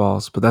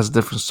Pokeballs, but that's a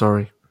different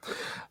story.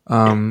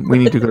 We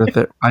need to go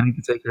to. I need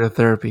to take her to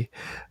therapy.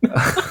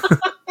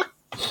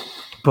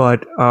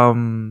 But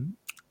I'm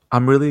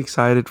really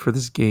excited for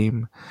this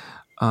game.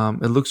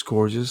 It looks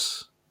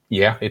gorgeous.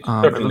 Yeah, it It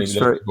certainly looks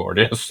looks very.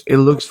 gorgeous. It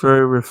looks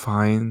very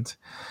refined.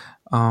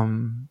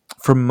 From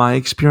my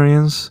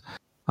experience,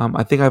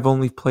 I think I've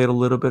only played a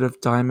little bit of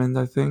Diamond.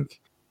 I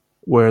think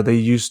where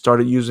they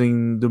started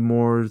using the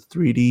more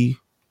 3D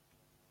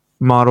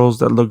models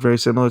that look very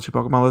similar to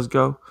Pokemon Let's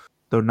Go.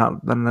 They're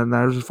not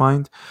as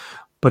refined,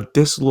 but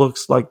this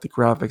looks like the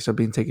graphics are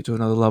being taken to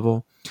another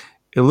level.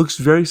 It looks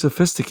very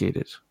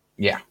sophisticated,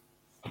 Yeah,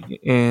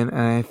 and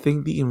I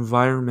think the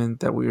environment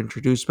that we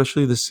introduced,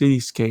 especially the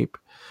cityscape,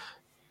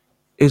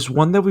 is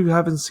one that we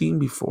haven't seen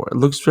before. It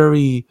looks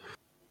very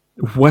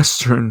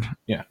Western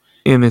yeah.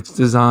 in its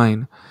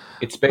design.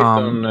 It's based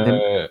on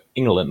And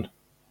England.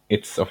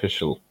 It's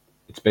official.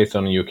 It's based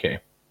on UK.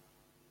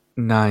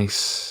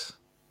 nice.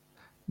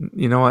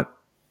 You know what?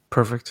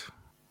 Perfect.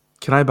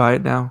 Can I buy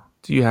it now?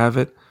 Do you have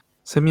it?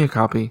 Send me a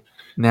copy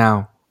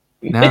now.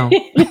 Now.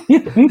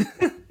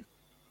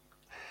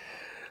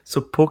 So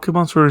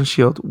Pokemon Sword and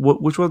Shield.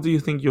 Which one do you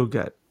think you'll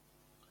get?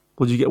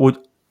 Would you get? Would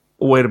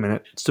Wait a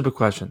minute. Stupid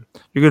question.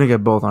 You're gonna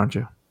get both, aren't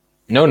you?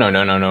 No, no,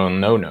 no, no, no,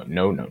 no, no,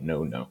 no, no,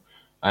 no, no.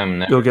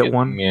 I'm You'll never get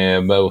one.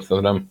 getting both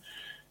of them.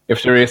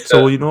 If there is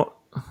So you know.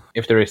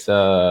 if there is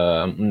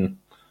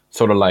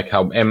sort of like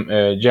how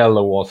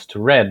yellow was to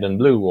red and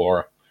blue,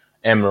 or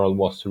emerald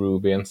was to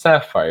ruby and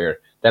sapphire,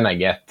 then I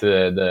get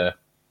the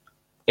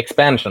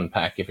expansion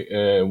pack, if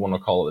you want to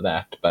call it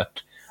that.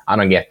 But I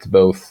don't get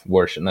both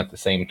versions at the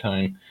same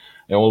time.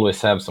 I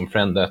always have some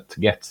friend that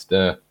gets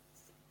the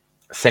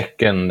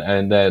second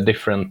and the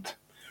different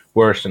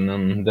version,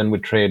 and then we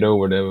trade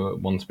over the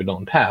ones we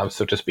don't have,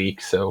 so to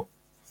speak. So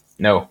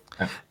no,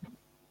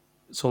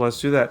 So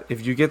let's do that.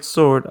 If you get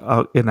Sword,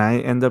 and I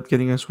end up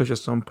getting a Switch at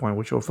some point,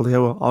 which hopefully I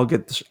will, I'll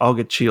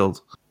get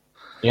Shield.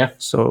 yeah,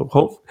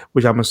 So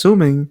which I'm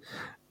assuming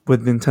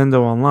with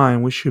Nintendo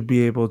Online, we should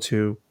be able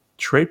to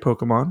trade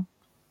Pokemon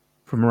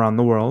from around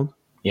the world.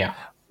 yeah.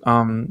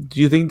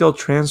 Do you think they'll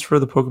transfer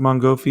the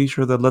Pokemon Go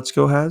feature that Let's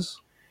Go has?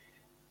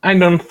 I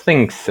don't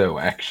think so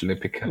actually,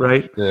 because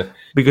Right?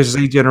 Because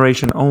it's a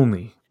generation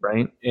only,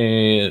 right?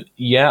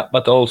 yeah,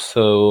 but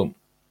also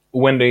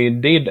when they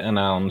did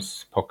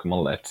announce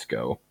Pokemon Let's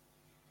Go,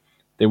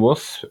 they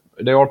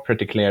are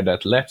pretty clear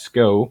that Let's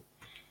Go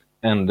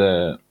and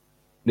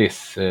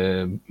this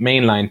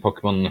mainline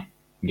Pokemon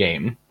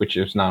game, which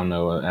is now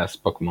known as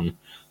Pokemon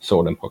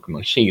Sword and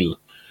Pokemon Shield,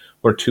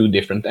 were two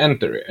different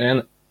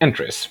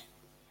entries.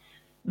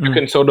 You Mm.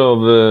 can sort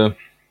of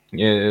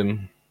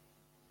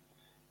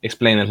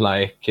explain it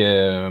like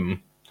you're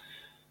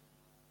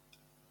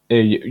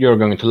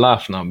going to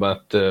laugh now,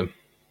 but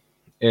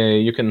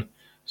you can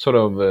sort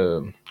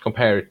of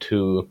compare it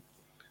to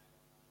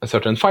a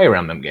certain Fire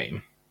Emblem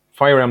game.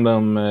 Fire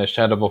Emblem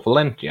Shadow of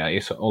Valentia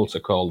is also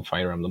called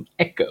Fire Emblem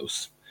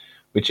Echoes,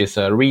 which is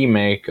a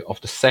remake of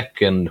the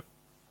second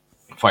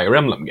Fire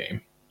Emblem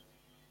game.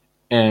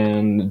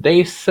 And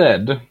they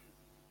said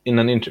in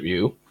an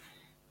interview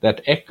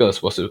that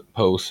Echoes was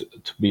supposed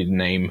to be the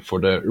name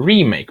for the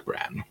remake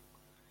brand.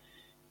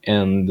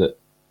 And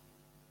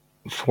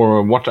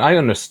for what I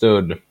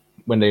understood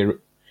when they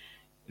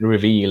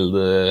revealed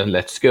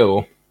Let's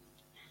Go,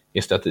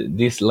 is that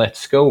this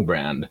Let's Go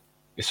brand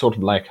is sort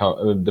of like how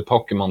the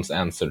Pokemon's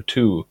answer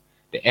to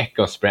the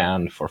Echoes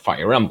brand for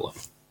Fire Emblem.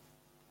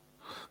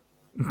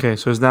 Okay,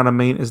 so it's not a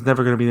main. It's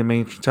never going to be the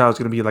main title. It's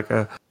going to be like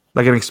an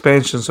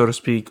expansion, so to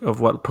speak,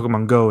 of what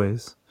Pokemon Go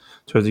is,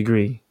 to a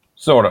degree.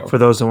 Sort of. For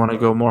those that want to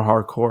go more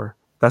hardcore,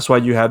 that's why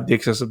you have the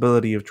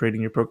accessibility of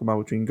trading your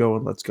Pokemon between Go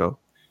and Let's Go.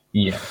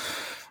 Yeah.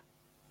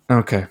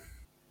 Okay,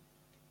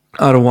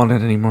 I don't want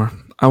it anymore.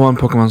 I want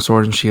Pokemon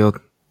Sword and Shield.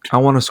 I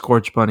want a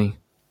Scorch Bunny.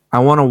 I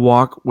want to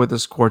walk with a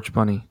Scorch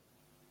Bunny.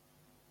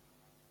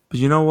 But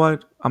you know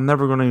what? I'm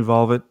never going to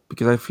evolve it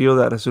because I feel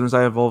that as soon as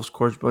I evolve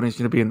Scorch Bunny, it's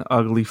going to be an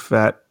ugly,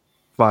 fat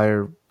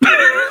fire.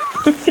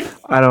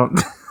 I don't.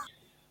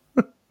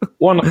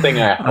 One thing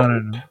I I hope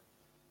don't know.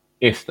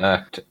 is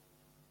that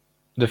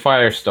the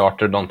fire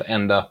starter don't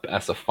end up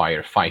as a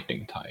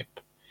firefighting type.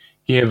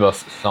 Give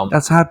us some.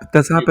 That's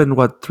happened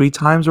what 3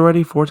 times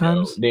already? 4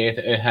 times?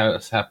 It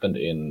has happened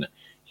in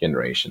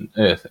generation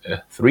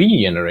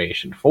 3,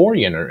 generation 4,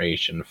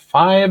 generation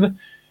 5,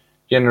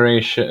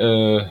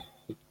 generation.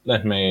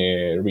 Let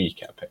me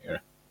recap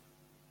here.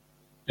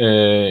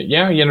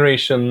 Yeah,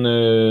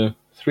 generation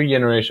 3,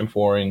 generation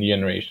 4, and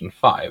generation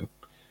 5.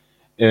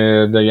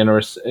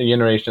 The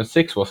generation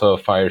 6 was a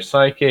fire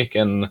psychic,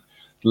 and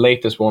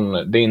latest one,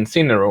 the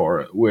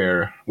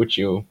Incineroar, which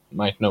you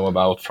might know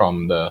about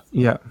from the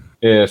Yeah.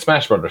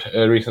 Smash Brothers,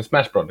 recent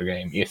Smash Brothers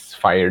game, is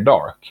Fire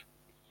Dark.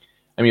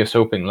 I'm just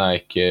hoping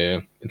like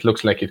it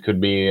looks like it could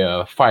be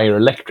a fire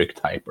electric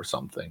type or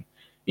something,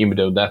 even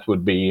though that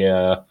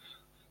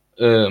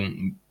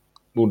um,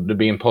 would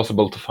be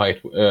impossible to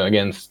fight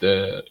against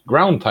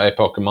ground type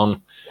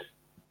Pokemon.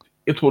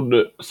 It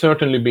would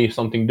certainly be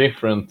something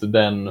different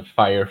than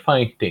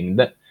firefighting,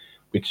 that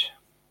which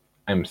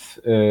I'm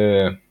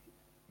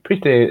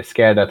pretty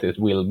scared that it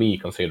will be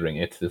considering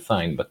its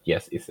design. But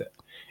yes,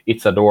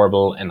 it's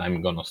adorable, and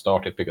I'm gonna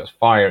start it because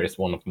fire is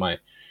one of my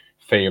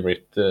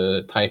favorite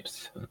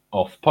types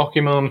of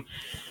Pokemon.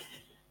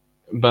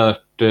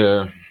 But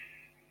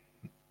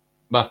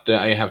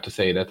I have to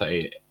say that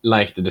I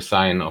like the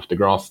design of the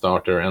grass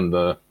starter and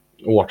the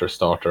water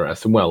starter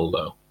as well,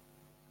 though.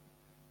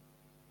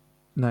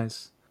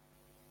 Nice.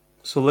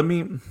 So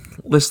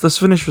let's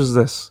finish with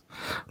this.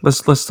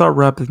 Let's start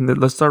wrapping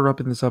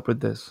this up with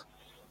this.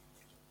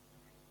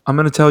 I'm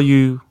gonna tell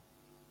you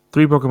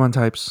three Pokemon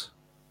types.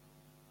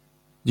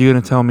 You're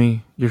gonna tell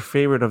me your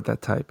favorite of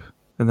that type,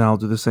 and then I'll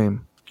do the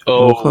same, and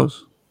we'll Oh,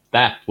 close.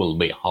 that will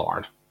be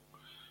hard.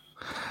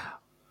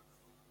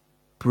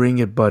 Bring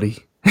it,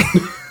 buddy.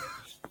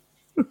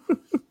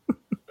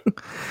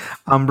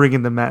 I'm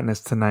bringing the madness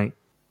tonight.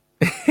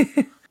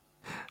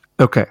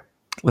 Okay,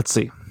 let's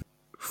see.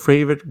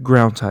 Favorite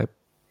ground type.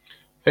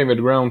 Favorite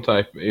ground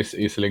type is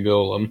easily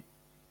Golem,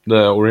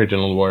 the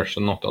original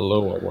version, not a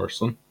lower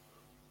version.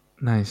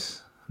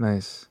 Nice,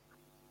 nice.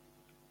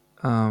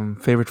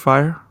 Favorite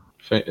fire.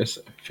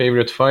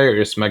 Favorite fire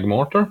is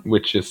Magmortar,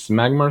 which is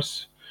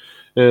Magmar's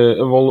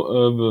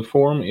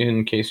form,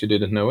 in case you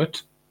didn't know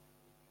it.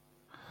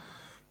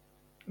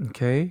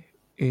 Okay,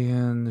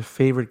 and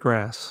favorite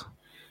grass.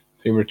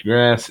 Favorite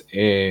grass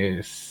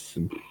is,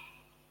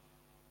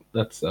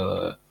 that's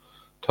a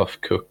tough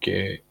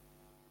cookie.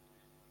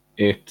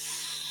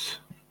 It's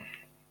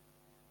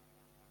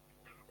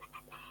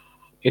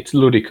it's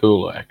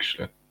Ludicolo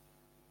actually.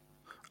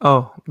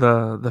 Oh,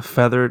 the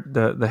feathered,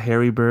 the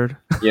hairy bird.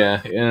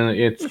 Yeah, and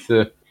it's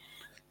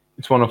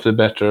one of the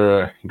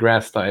better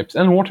grass types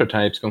and water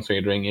types,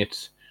 considering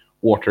it's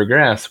water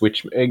grass,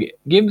 which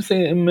gives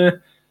him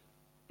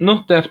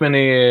not that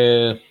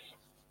many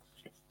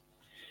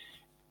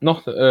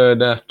not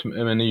that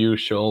many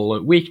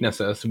usual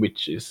weaknesses,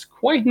 which is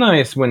quite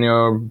nice when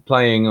you're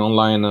playing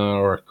online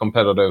or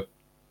competitive.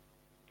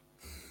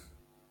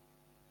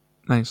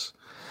 Nice.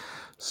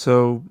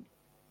 So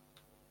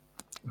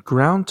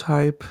ground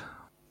type.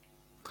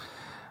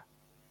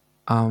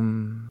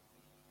 Um,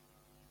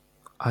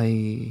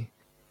 I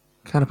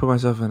kind of put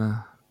myself in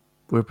a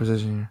weird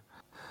position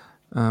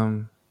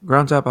here.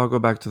 Ground type. I'll go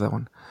back to that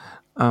one.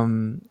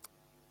 Um,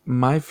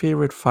 my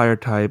favorite fire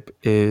type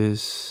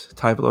is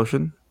type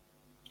lotion.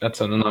 That's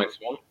a nice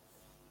one.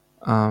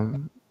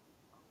 Um,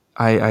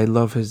 I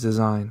love his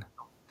design,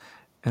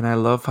 and I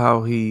love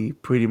how he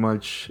pretty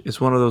much is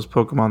one of those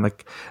Pokemon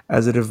like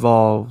as it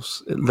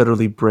evolves, it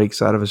literally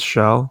breaks out of his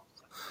shell.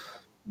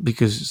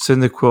 Because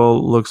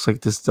Cyndaquil looks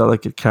like this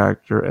delicate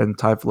character, and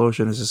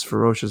Typhlosion is this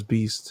ferocious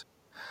beast.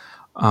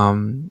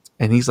 And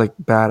he's like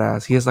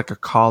badass. He has like a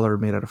collar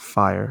made out of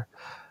fire.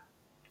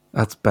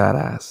 That's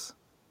badass.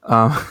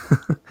 Um,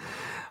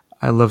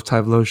 I love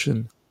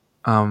Typhlosion.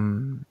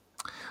 Um,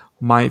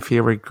 my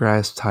favorite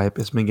grass type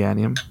is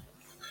Meganium.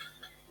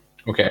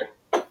 Okay.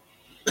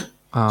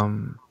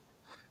 Um,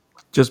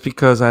 just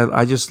because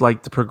I just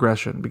like the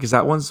progression because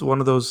that one's one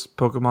of those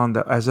Pokemon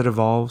that as it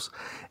evolves,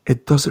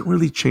 it doesn't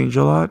really change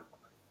a lot,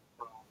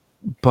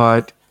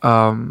 but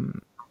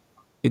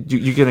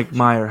you can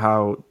admire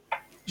how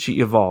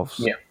she evolves,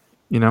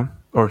 Yeah.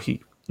 or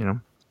he.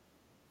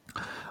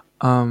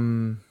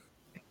 Um,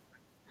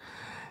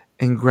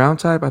 in ground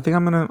type,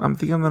 I'm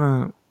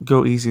gonna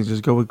go easy and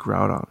just go with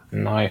Groudon.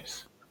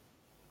 Nice.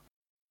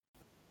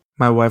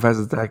 My wife has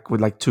a deck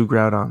with like two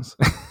Groudons.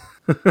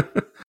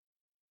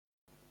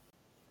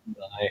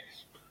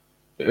 Nice.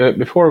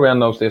 Before we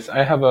end off this,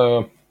 I have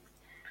a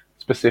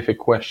specific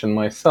question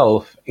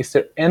myself. Is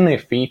there any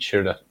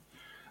feature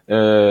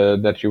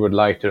that you would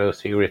like to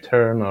see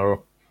return,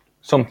 or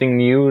something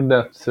new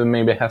that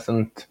maybe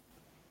hasn't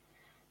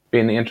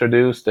been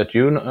introduced that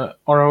you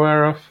are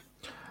aware of?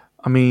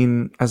 I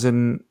mean, as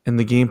in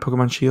the game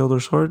Pokemon Shield or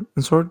Sword.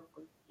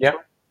 Yeah.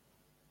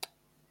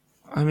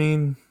 I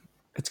mean,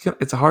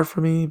 it's hard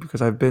for me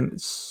because I've been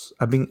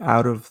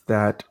out of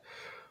that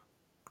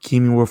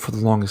gaming world for the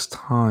longest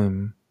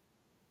time,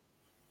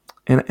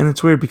 and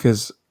it's weird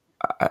because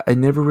I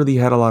never really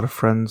had a lot of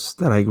friends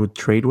that I would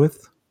trade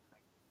with.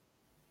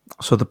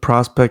 So the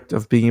prospect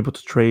of being able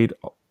to trade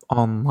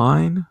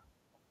online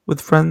with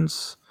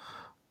friends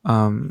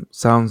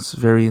sounds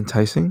very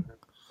enticing,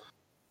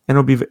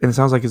 and it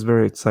sounds like it's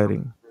very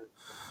exciting.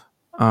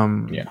 Yeah.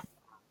 Um,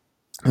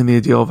 and the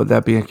idea of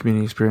that being a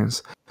community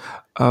experience.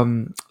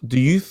 Do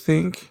you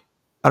think?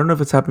 I don't know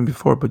if it's happened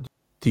before, but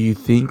do you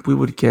think we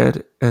would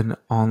get an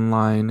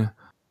online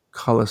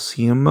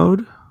Coliseum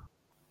mode?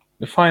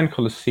 Define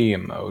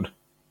Colosseum mode.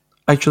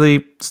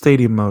 Actually,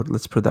 stadium mode.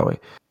 Let's put it that way,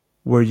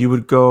 where you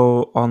would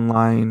go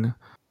online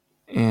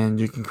and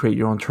you can create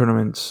your own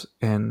tournaments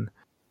and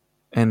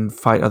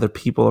fight other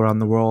people around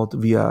the world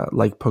via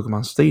like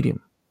Pokemon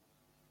Stadium.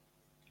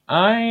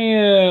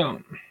 I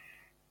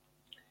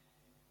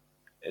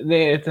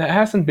it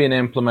hasn't been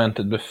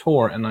implemented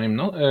before, and I'm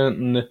not.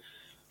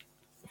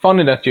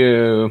 Funny that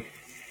you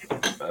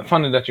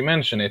funny that you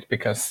mention it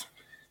because,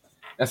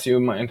 as you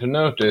might have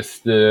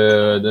noticed,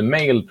 the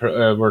male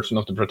version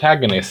of the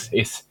protagonist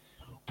is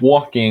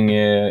walking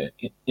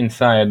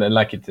inside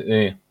like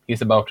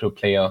he's about to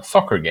play a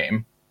soccer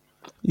game.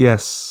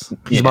 Yes,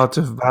 he's Yeah, about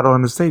to battle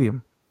in the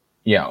stadium.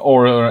 yeah,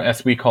 or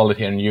as we call it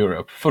here in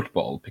Europe,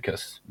 football.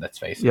 Because let's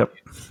face it, Yep,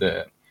 it's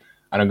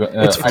I don't go.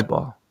 it's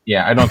football.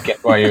 Yeah, I don't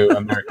get why you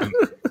Americans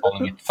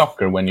calling it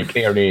soccer when you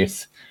clearly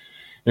is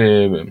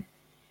uh,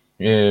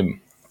 uh,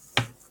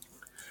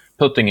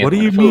 putting What it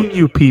do with you food. mean,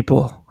 you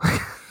people?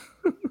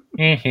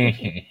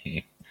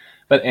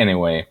 But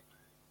anyway,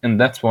 and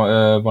that's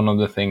one of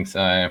the things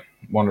I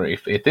wonder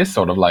if it is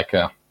sort of like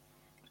a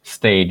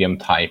stadium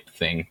type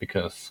thing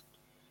because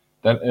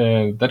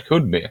that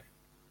could be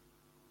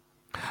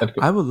that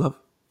could, I would love,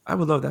 I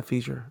would love that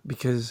feature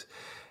because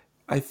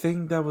I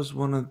think that was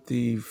one of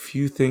the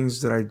few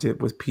things that I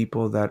did with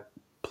people that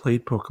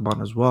played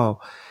Pokemon as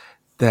well.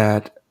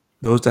 That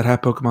those that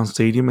had Pokemon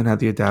Stadium and had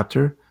the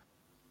adapter,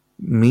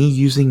 me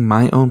using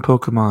my own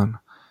Pokemon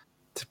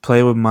to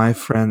play with my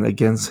friend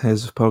against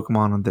his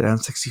Pokemon on the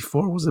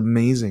N64 was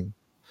amazing.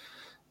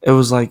 It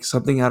was like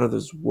something out of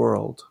this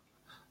world,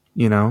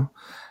 you know?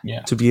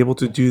 yeah. To be able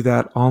to do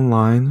that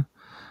online,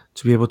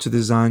 to be able to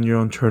design your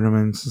own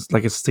tournaments,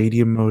 like a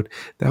stadium mode,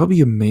 that would be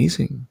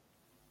amazing.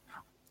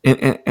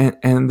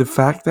 And the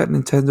fact that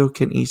Nintendo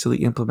can easily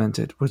implement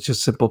it with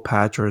just simple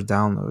patch or a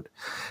download,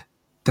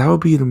 that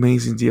would be an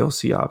amazing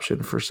DLC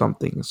option for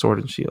something Sword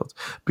and Shield.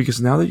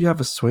 Because now that you have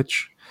a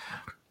Switch,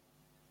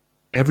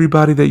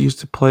 everybody that used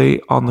to play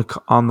on the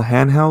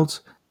handhelds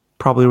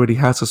probably already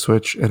has a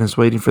Switch and is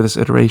waiting for this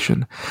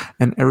iteration.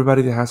 And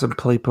everybody that hasn't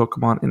played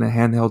Pokemon in a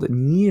handheld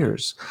in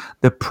years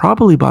that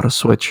probably bought a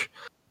Switch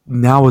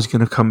now is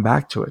going to come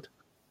back to it.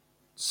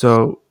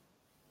 So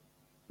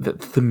the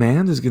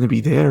demand is going to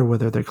be there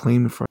whether they're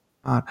claiming for it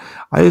or not.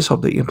 I just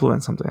hope they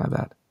implement something like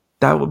that.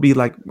 That would be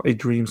like a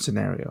dream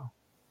scenario.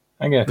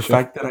 I The get you.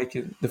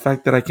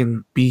 fact that I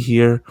can be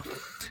here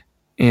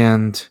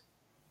and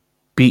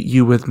beat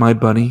you with my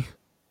bunny,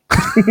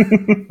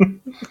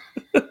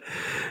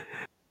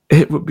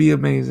 it would be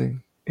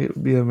amazing. It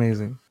would be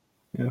amazing.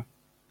 Yeah,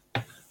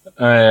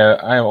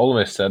 I have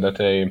always said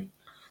that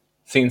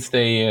since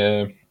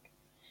they uh,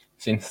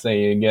 since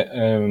they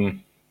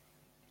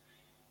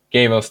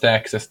gave us the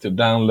access to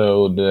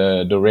download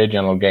the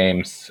original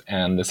games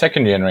and the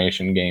second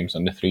generation games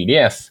on the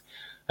 3DS,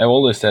 I've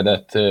always said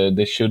that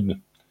they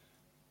should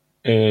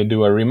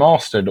do a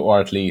remastered or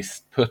at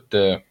least put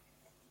the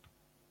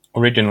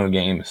original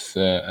games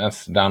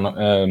as down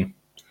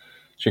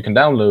so you can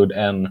download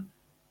and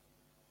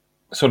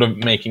sort of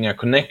making a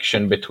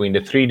connection between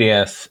the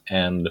 3DS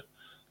and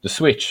the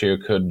Switch. You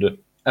could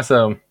as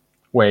a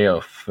way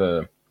of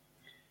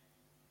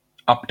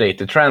update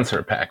the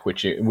transfer pack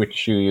which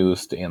you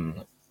used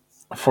in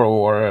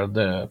for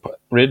the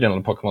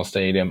original Pokemon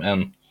Stadium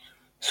and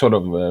sort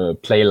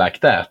of play like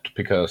that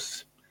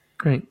because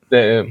Great.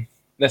 the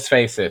let's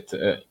face it,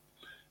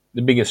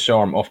 the biggest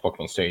charm of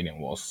Pokemon Stadium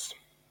was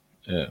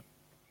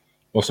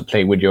to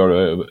play with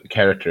your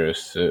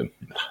characters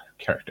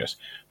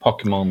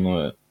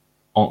Pokemon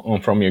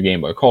from your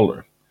Game Boy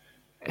Color.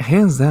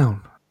 Hands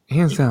down.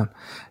 Hands down.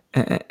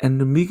 And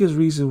the biggest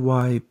reason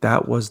why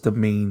that was the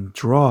main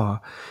draw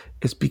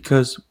is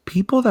because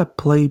people that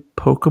play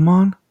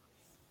Pokemon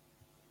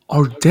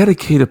are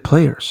dedicated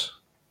players.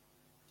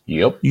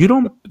 Yep. You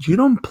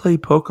don't play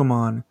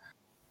Pokemon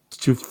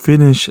to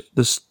finish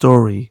the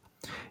story.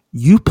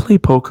 You play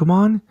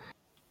Pokemon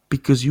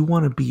because you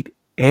want to beat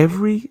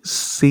every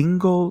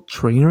single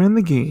trainer in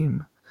the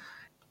game.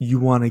 You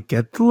want to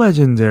get the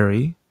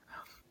legendary,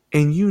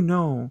 and you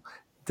know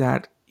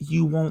that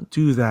you won't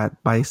do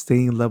that by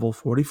staying level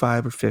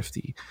 45 or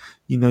 50.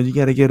 You know you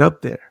got to get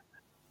up there.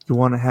 You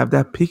want to have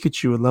that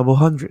Pikachu at level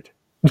 100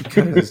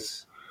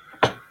 because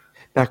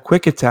that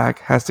quick attack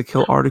has to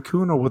kill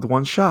Articuno with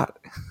one shot.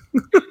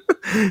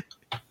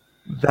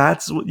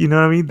 That's what you know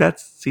what I mean.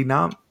 That's see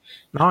now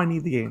I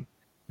need the game.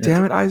 Yes.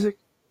 Damn it, Isaac.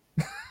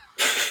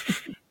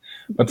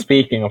 But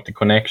speaking of the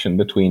connection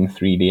between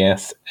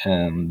 3DS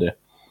and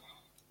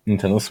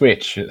Nintendo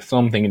Switch,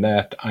 something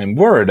that I'm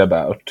worried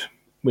about,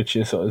 which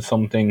is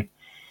something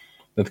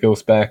that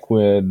goes back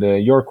with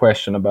your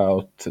question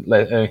about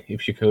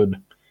if you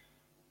could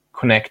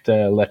connect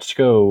the Let's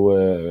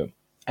Go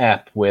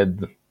app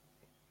with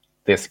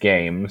this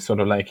game, sort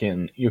of like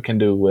you can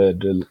do with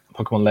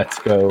Pokemon Let's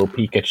Go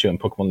Pikachu and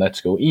Pokemon Let's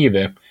Go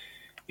Eevee,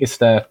 is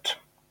that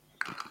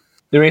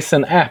there is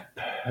an app,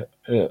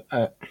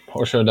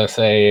 or should I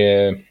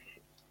say,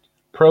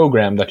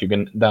 program that you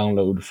can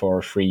download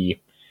for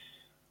free,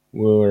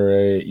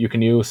 where you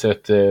can use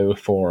it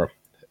for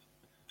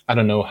I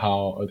don't know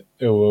how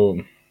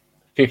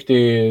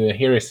 50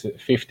 here is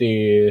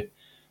 50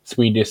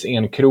 Swedish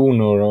en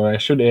kronor, or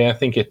I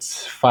think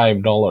it's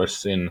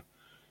 $5 in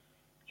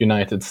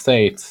United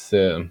States,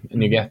 and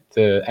you Hmm. get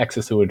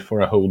access to it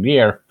for a whole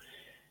year.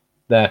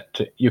 That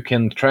you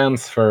can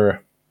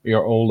transfer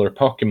your older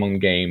Pokemon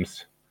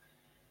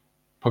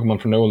from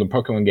the older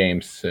Pokemon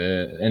games,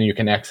 and you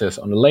can access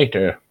on the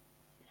later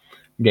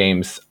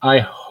games. I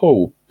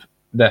hope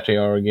that they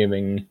are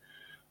giving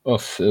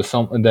us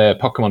some the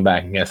Pokemon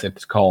Bank, as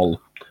it's called,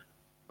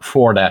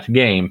 for that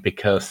game,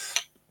 because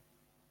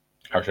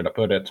how should I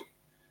put it?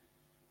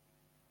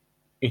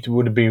 It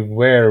would be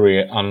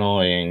very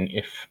annoying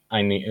if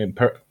I need,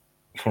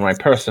 for my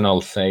personal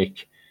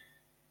sake,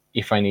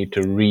 if I need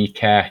to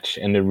recatch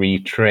and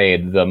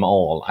retrade them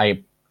all.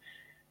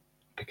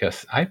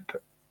 Because I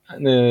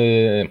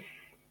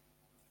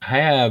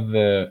have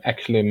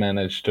actually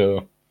managed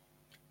to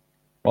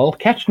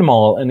catch them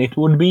all, and it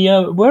would be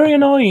very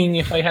annoying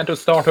if I had to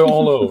start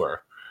all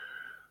over,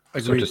 so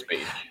to Agreed.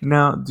 speak.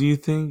 Now, do you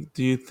think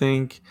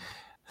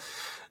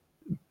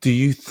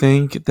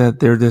that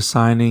they're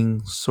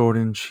designing Sword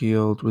and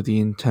Shield with the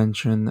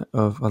intention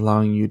of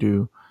allowing you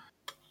to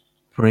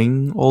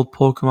bring old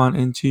Pokemon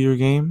into your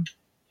game?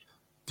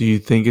 Do you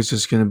think it's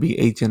just going to be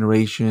 8th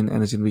generation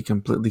and it's going to be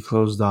completely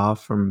closed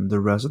off from the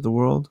rest of the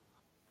world?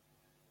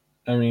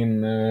 I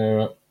mean,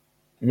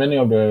 many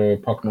of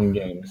the Pokemon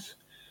games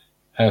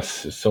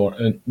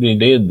they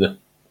did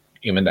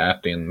even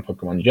that in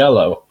Pokemon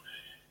Yellow.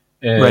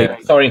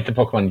 Right. Sorry, into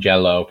Pokemon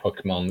Yellow,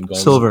 Pokemon Gold and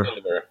Silver.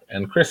 Silver,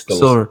 and Crystals.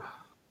 Silver.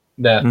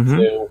 That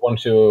Mm-hmm.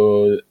 once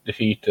you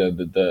defeated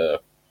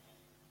the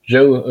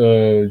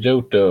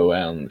Johto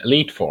and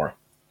Elite Four,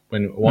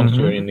 once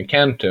you're Mm-hmm. in the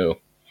Kanto,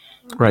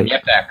 you Right.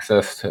 get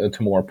access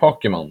to more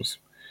Pokemons.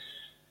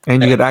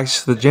 And you get And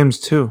access to the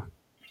gyms too.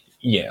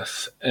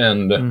 yes,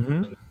 and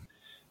Mm-hmm.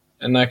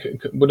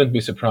 wouldn't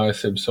be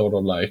surprised if sort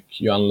of like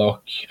you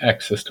unlock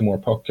access to more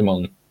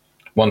Pokemon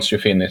once you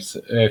finish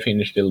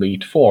the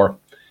Elite Four.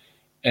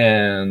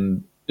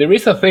 And there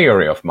is a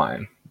theory of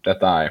mine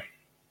that I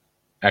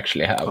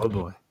actually have, Oh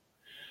boy. Oh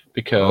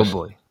because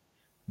boy.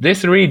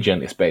 this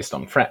region is based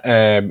on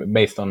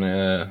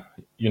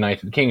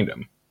United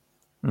Kingdom.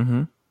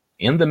 Mm-hmm.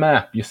 In the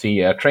map, you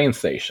see a train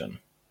station.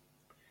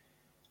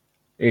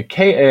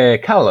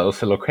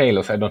 Kalos, or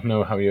Kalos, I don't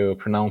know how you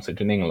pronounce it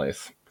in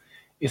English,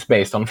 is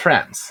based on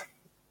France.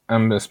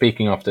 I'm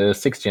speaking of the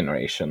 6th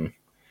generation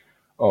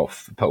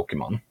of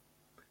Pokemon.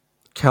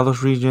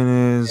 Kalos region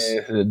is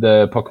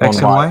The Pokemon X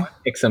and Y, Y.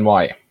 X and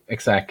Y,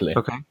 exactly.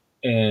 Okay.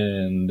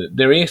 And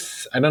there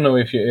is, I don't know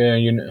if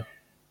you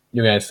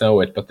guys know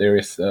it, but there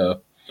is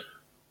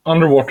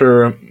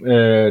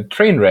underwater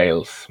train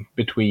rails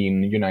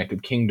between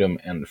United Kingdom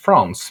and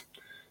France,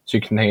 so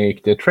you can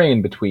take the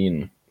train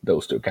between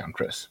those two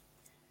countries.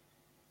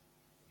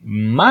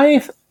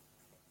 My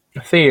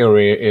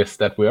theory is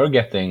that we are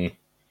getting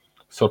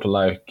sort of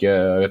like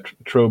a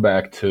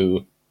throwback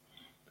to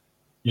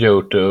the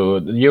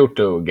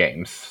Yoto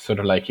games, sort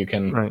of like you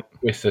can Right.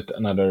 visit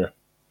another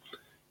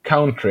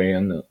country,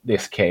 in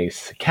this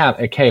case,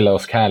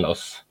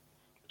 Kalos,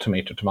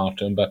 tomato,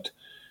 tomato, but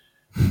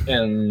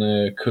and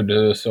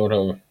could sort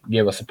of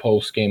give us a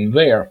post game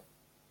there.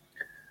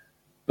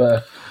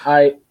 But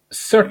I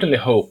certainly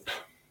hope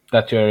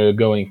that you're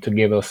going to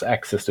give us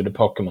access to the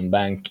Pokemon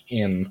Bank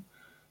in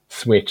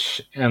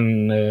Switch,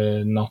 and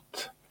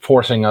not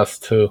forcing us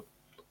to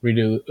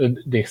redo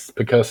this,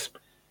 because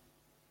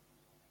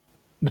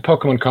the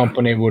Pokemon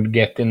Company would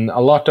get in a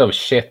lot of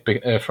shit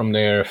from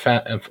the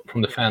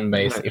fan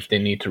base Right. if they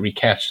need to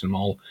recatch them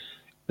all.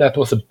 That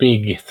was a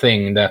big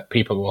thing that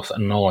people was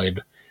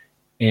annoyed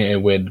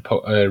with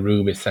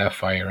Ruby,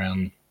 Sapphire,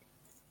 and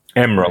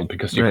Emerald,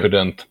 because you Right.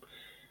 couldn't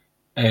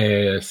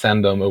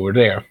send them over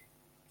there,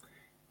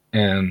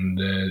 and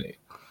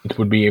it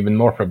would be even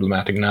more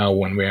problematic now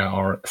when we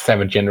are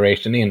 7th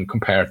generation in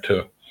compared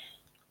to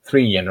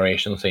 3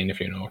 generations in, if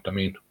you know what I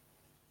mean.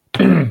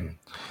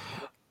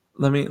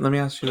 Let me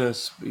ask you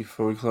this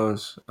before we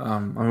close. I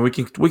mean, we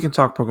can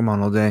talk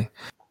Pokemon all day.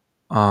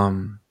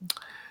 Um,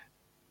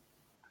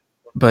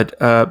 but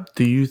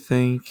do you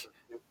think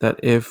that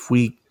if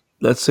we,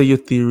 let's say your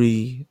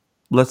theory,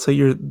 let's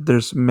say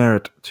there's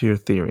merit to your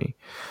theory,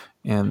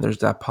 and there's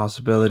that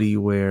possibility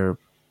where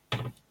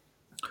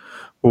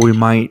we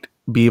might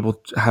be able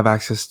to have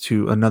access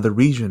to another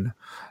region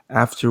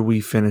after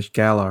we finish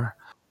Galar.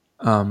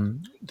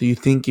 Do you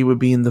think it would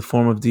be in the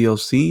form of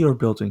DLC or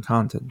built-in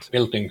content?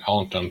 Built-in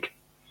content,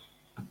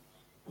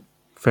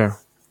 Fair.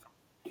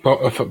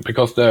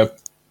 because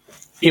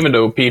even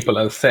though people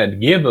have said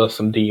give us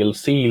some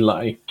DLC,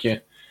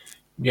 like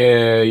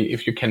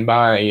if you can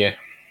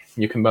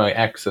buy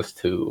access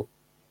to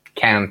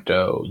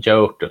Kanto,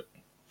 Johto,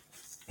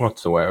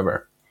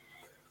 whatsoever.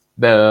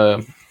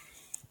 The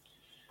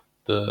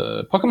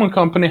the Pokemon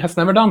Company has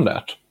never done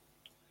that.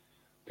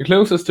 The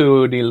closest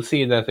to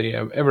DLC that they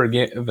have ever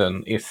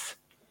given is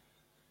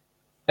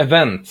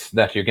events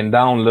that you can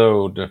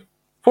download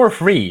for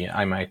free,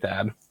 I might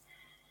add.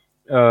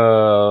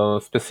 A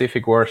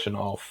specific version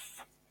of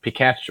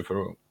Pikachu,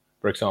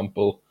 for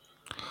example.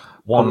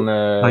 One,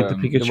 Oh, like the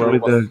the Pikachu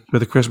world with was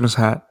the Christmas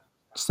hat,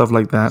 stuff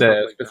like that.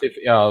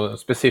 the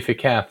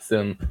specific hats,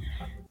 and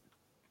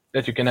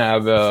that you can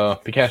have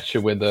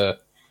Pikachu with the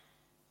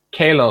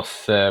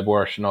Kalos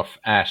version of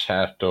Ash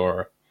hat,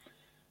 or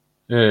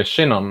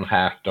Shinon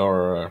hat,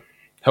 or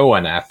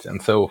Hoenn hat,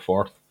 and so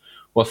forth,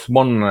 was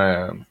one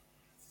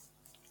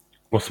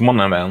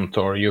event.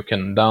 Or you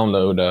can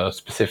download a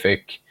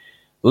specific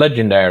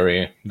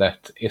legendary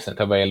that isn't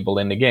available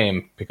in the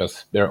game,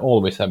 because there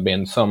always have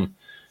been some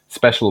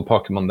special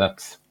Pokemon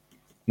that's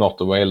not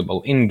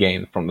available in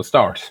game from the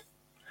start.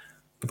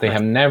 But they Right.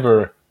 have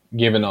never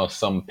given us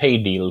some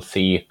paid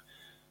DLC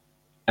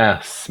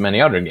as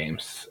many other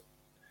games.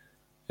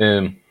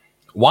 Um,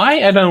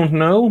 why, I don't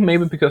know.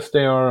 Maybe because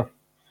they are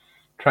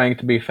trying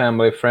to be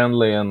family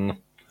friendly and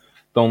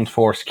don't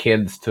force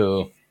kids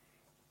to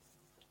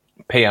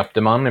pay up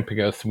the money,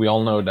 because we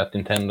all know that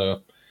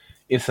Nintendo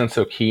isn't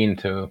so keen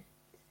to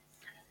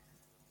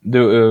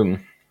do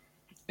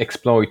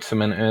exploit so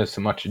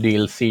much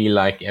DLC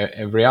like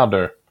every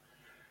other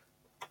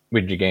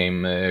video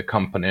game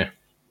company.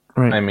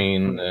 Right. I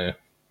mean, the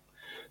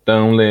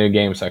only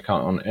games I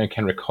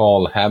can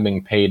recall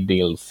having paid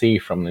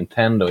DLC from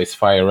Nintendo is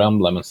Fire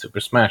Emblem and Super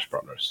Smash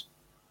Brothers.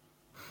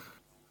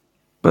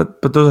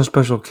 But those are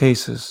special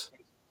cases.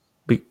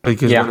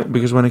 Yeah.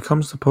 Because when it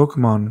comes to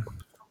Pokemon,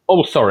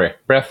 Oh, sorry,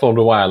 Breath of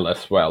the Wild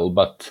as well,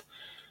 but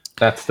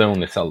that's the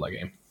only Zelda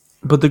game.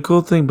 but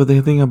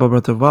the thing about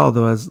Breath of the Wild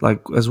though,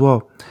 as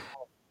well,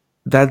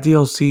 that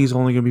DLC is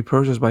only going to be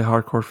purchased by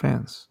hardcore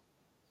fans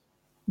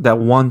that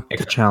want the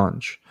Exactly.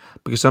 challenge.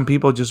 Because some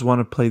people just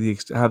want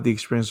to have the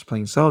experience of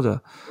playing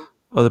Zelda.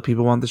 Other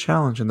people want the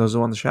challenge, and those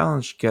who want the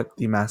challenge get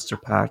the master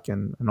pack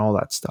and all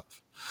that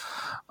stuff.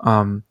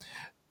 Um,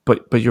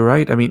 but you're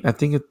right. I mean, I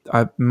think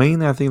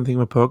the thing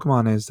with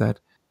Pokemon is that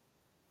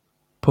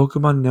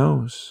Pokemon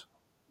knows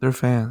their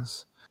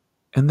fans,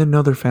 and they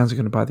know their fans are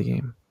going to buy the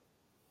game.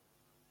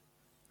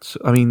 So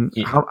I mean,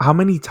 Yeah. how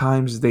many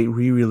times they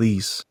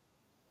re-release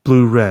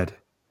Blue Red,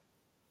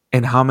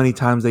 and how many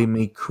times they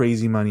make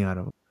crazy money out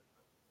of it?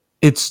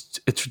 It's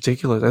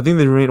ridiculous. I think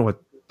they remade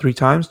what, three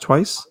times,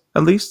 twice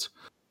at least.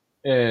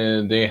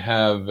 They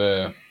have.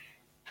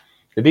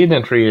 They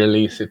didn't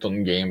re-release it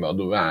on Game Boy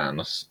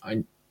Advance.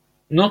 I'm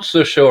not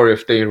so sure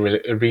if they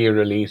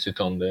re-release it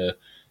on the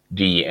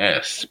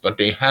DS, but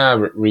they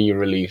have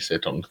re-released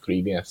it on the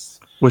 3DS.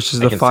 Which is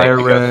I the can say Fire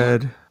because.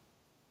 Red,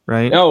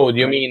 right? Oh, do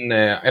you mean?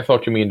 I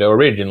thought you mean the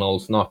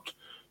originals, not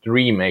the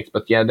remakes.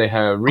 But yeah, they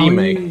have Oh yeah,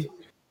 remakes. yeah,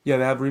 yeah.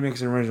 They have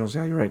remakes and originals.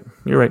 Yeah, you're right.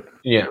 You're right.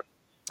 Yeah,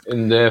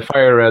 and the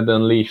Fire Red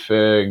and Leaf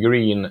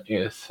Green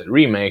is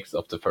remakes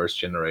of the first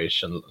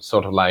generation,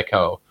 sort of like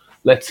how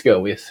Let's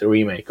Go is a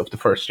remake of the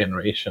first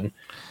generation.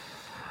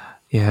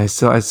 Yeah, I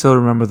still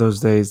remember those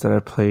days that I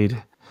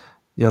played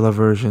yellow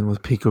version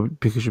with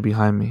Pikachu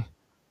behind me,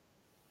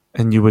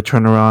 and you would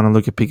turn around and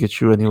look at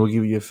Pikachu, and he will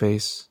give you a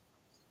face.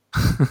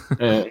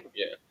 Yeah,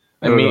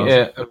 I It was mean,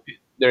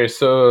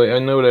 awesome. I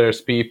know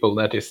there's people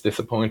that is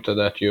disappointed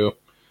that you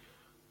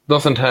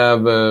doesn't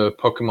have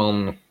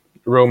Pokemon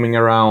roaming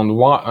around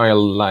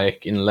wild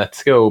like in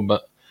Let's Go,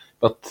 but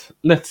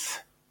let's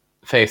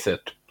face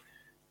it,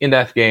 in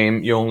that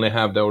game you only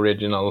have the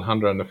original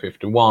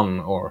 151,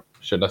 or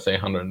should I say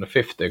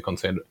 150?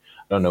 Consider,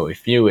 I don't know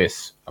if you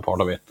is a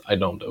part of it. I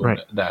don't own Right.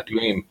 that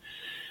game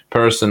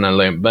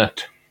personally,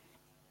 but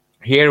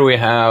here we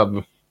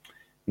have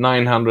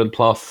 900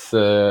 plus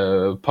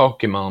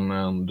Pokemon,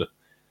 and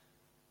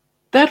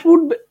that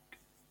would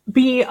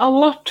be a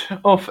lot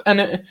of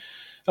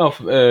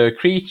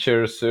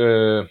creatures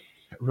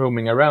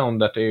roaming around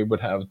that they would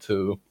have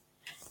to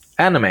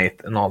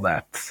animate and all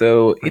that.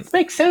 So Right. it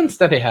makes sense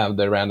that they have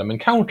the random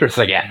encounters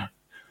again.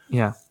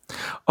 Yeah.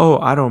 Oh,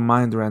 I don't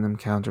mind the random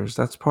counters.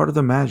 That's part of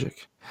the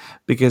magic,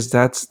 because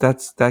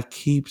that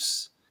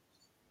keeps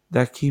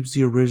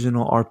the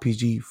original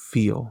RPG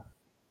feel.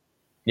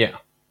 Yeah.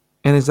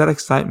 And it's that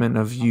excitement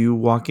of you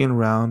walking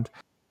around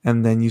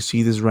and then you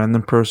see this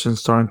random person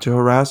starting to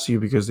harass you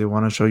because they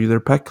want to show you their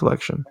pet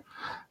collection.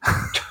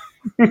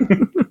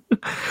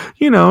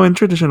 In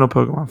traditional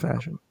Pokemon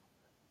fashion.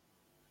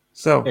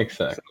 So,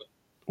 Exactly.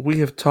 we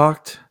have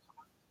talked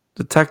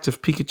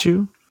Detective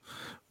Pikachu.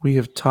 We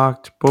have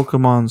talked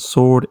Pokemon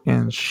Sword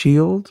and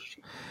Shield.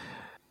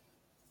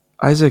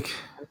 Isaac,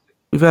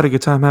 we've had a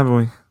good time, haven't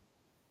we?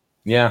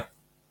 Yeah,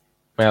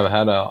 we have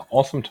had an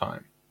awesome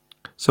time.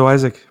 So,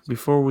 Isaac,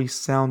 before we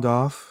sound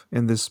off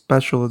in this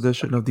special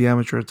edition of the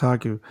Amateur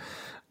Otaku,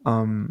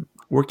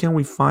 where can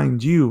we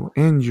find you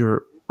and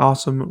your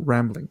awesome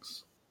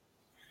ramblings?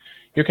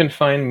 You can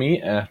find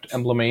me at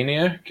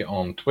Emblemaniac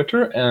on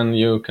Twitter, and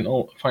you can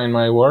find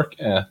my work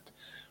at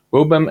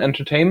Wobem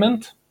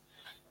Entertainment.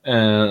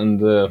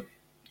 And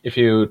if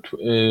you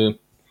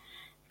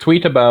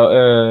tweet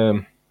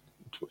about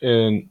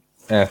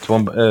at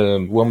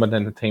Wombat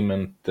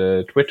Entertainment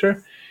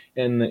Twitter.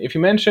 And if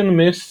you mention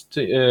Mist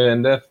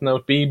and Death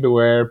Note, be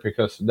beware,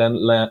 because then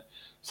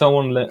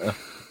someone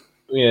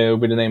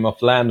with the name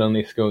of Landon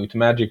is going to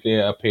magically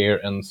appear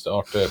and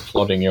start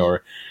flooding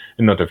your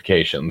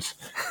notifications.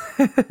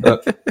 Uh,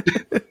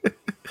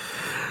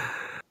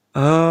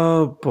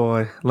 Oh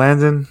boy,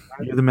 Landon,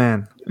 you're the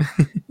man.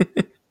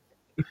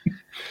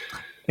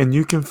 And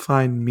you can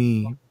find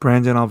me,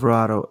 Brandon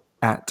Alvarado,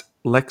 at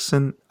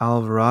Lexan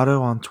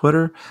Alvarado on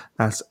Twitter.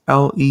 That's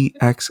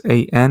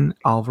Lexan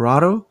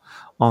Alvarado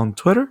on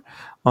Twitter.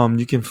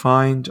 You can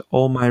find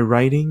all my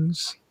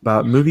writings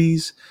about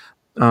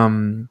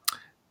um,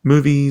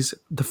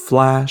 The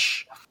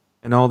Flash,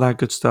 and all that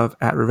good stuff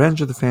at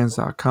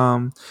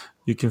revengeofthefans.com.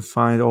 You can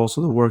find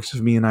also the works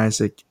of me and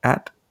Isaac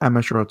at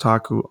Amateur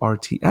Otaku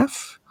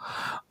RTF.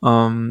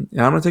 And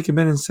I'm going to take a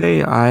minute and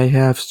say I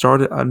have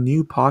started a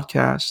new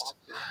podcast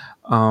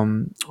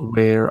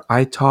where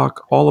I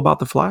talk all about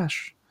the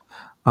Flash.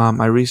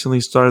 I recently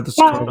started the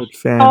Scarlet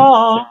Fan.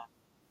 I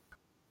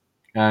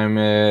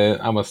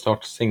will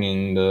start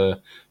singing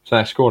the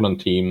Flash Gordon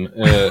theme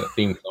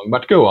song.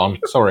 But go on.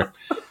 Sorry.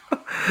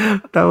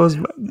 that was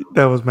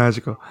that was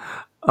magical.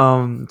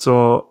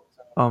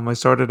 I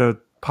started a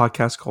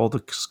podcast called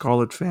the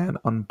Scarlet Fan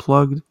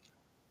Unplugged,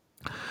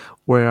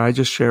 where I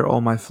just share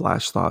all my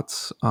Flash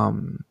thoughts.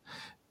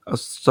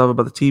 Stuff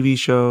about the TV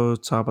show,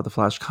 talk about the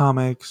Flash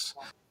comics,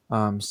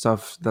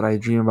 stuff that I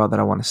dream about that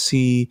I want to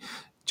see.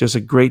 Just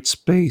a great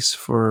space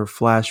for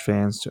Flash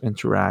fans to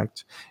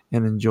interact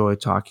and enjoy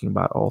talking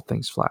about all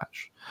things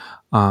Flash.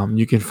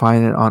 You can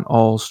find it on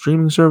all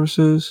streaming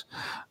services,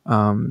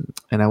 and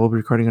I will be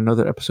recording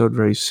another episode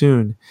very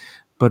soon.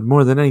 But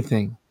more than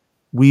anything,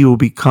 we'll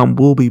be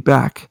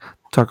back to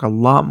talk a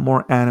lot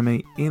more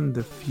anime in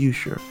the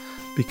future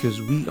because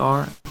we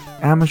are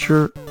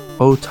amateur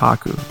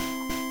otaku.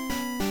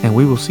 And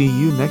we will see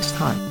you next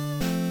time.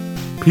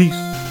 Peace.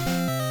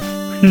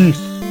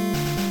 Peace.